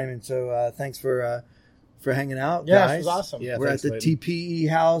good time, and so thanks for hanging out, Yeah, guys. it was awesome. Yeah, We're thanks, at the Clayton. TPE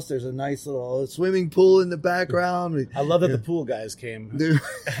house. There's a nice little swimming pool in the background. I love that the pool guys came Dude.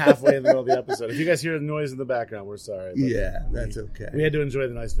 halfway in the middle of the episode. If you guys hear the noise in the background, we're sorry. but Yeah, that's okay. We had to enjoy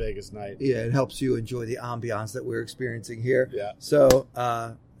the nice Vegas night. Yeah, it helps you enjoy the ambiance that we're experiencing here. Yeah. So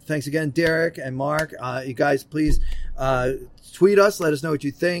thanks again, Derek and Mark. You guys, please tweet us. Let us know what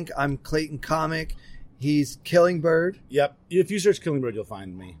you think. I'm Clayton Comic. He's Killing Bird. Yep. If you search Killing Bird, you'll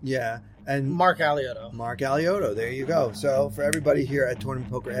find me. Yeah. And Mark Alioto. Mark Alioto. There you go. So for everybody here at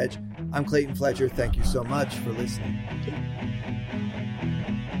Tournament Poker Edge, I'm Clayton Fletcher. Thank you so much for listening.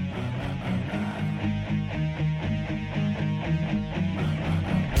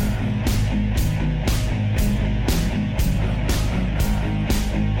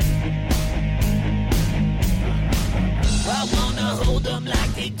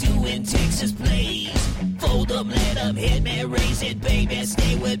 baby,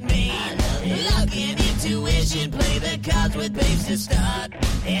 stay with me. Luck and intuition, play the cards with babes to start.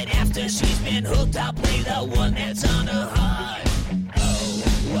 And after she's been hooked, I'll play the one that's on her heart. Oh,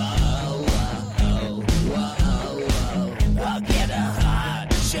 whoa, whoa, whoa, whoa. I'll get her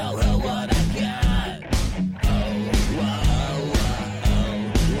heart, show her what I got. Oh, whoa, whoa,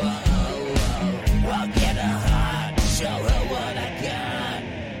 whoa, whoa. I'll get her heart, show her what I got.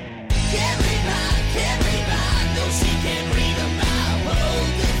 Carry mine, though she can't read a mile.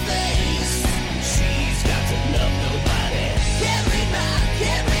 Poker face, she's got to love nobody. Carry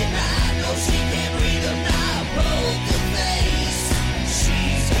mine, though she can't read a mile. Poker face,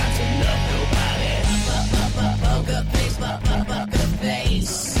 she's got to love nobody. Poker face, poker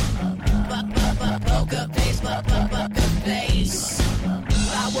face. Poker face, poker face.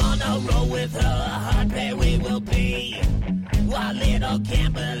 I wanna roll with her, a hard pair we will be. While little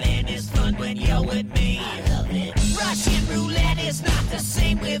gambling is fun when you're with me. I love it. Russian roulette is not the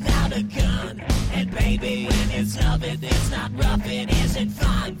same without a gun. And baby, when it's love, it's not rough, it isn't fun.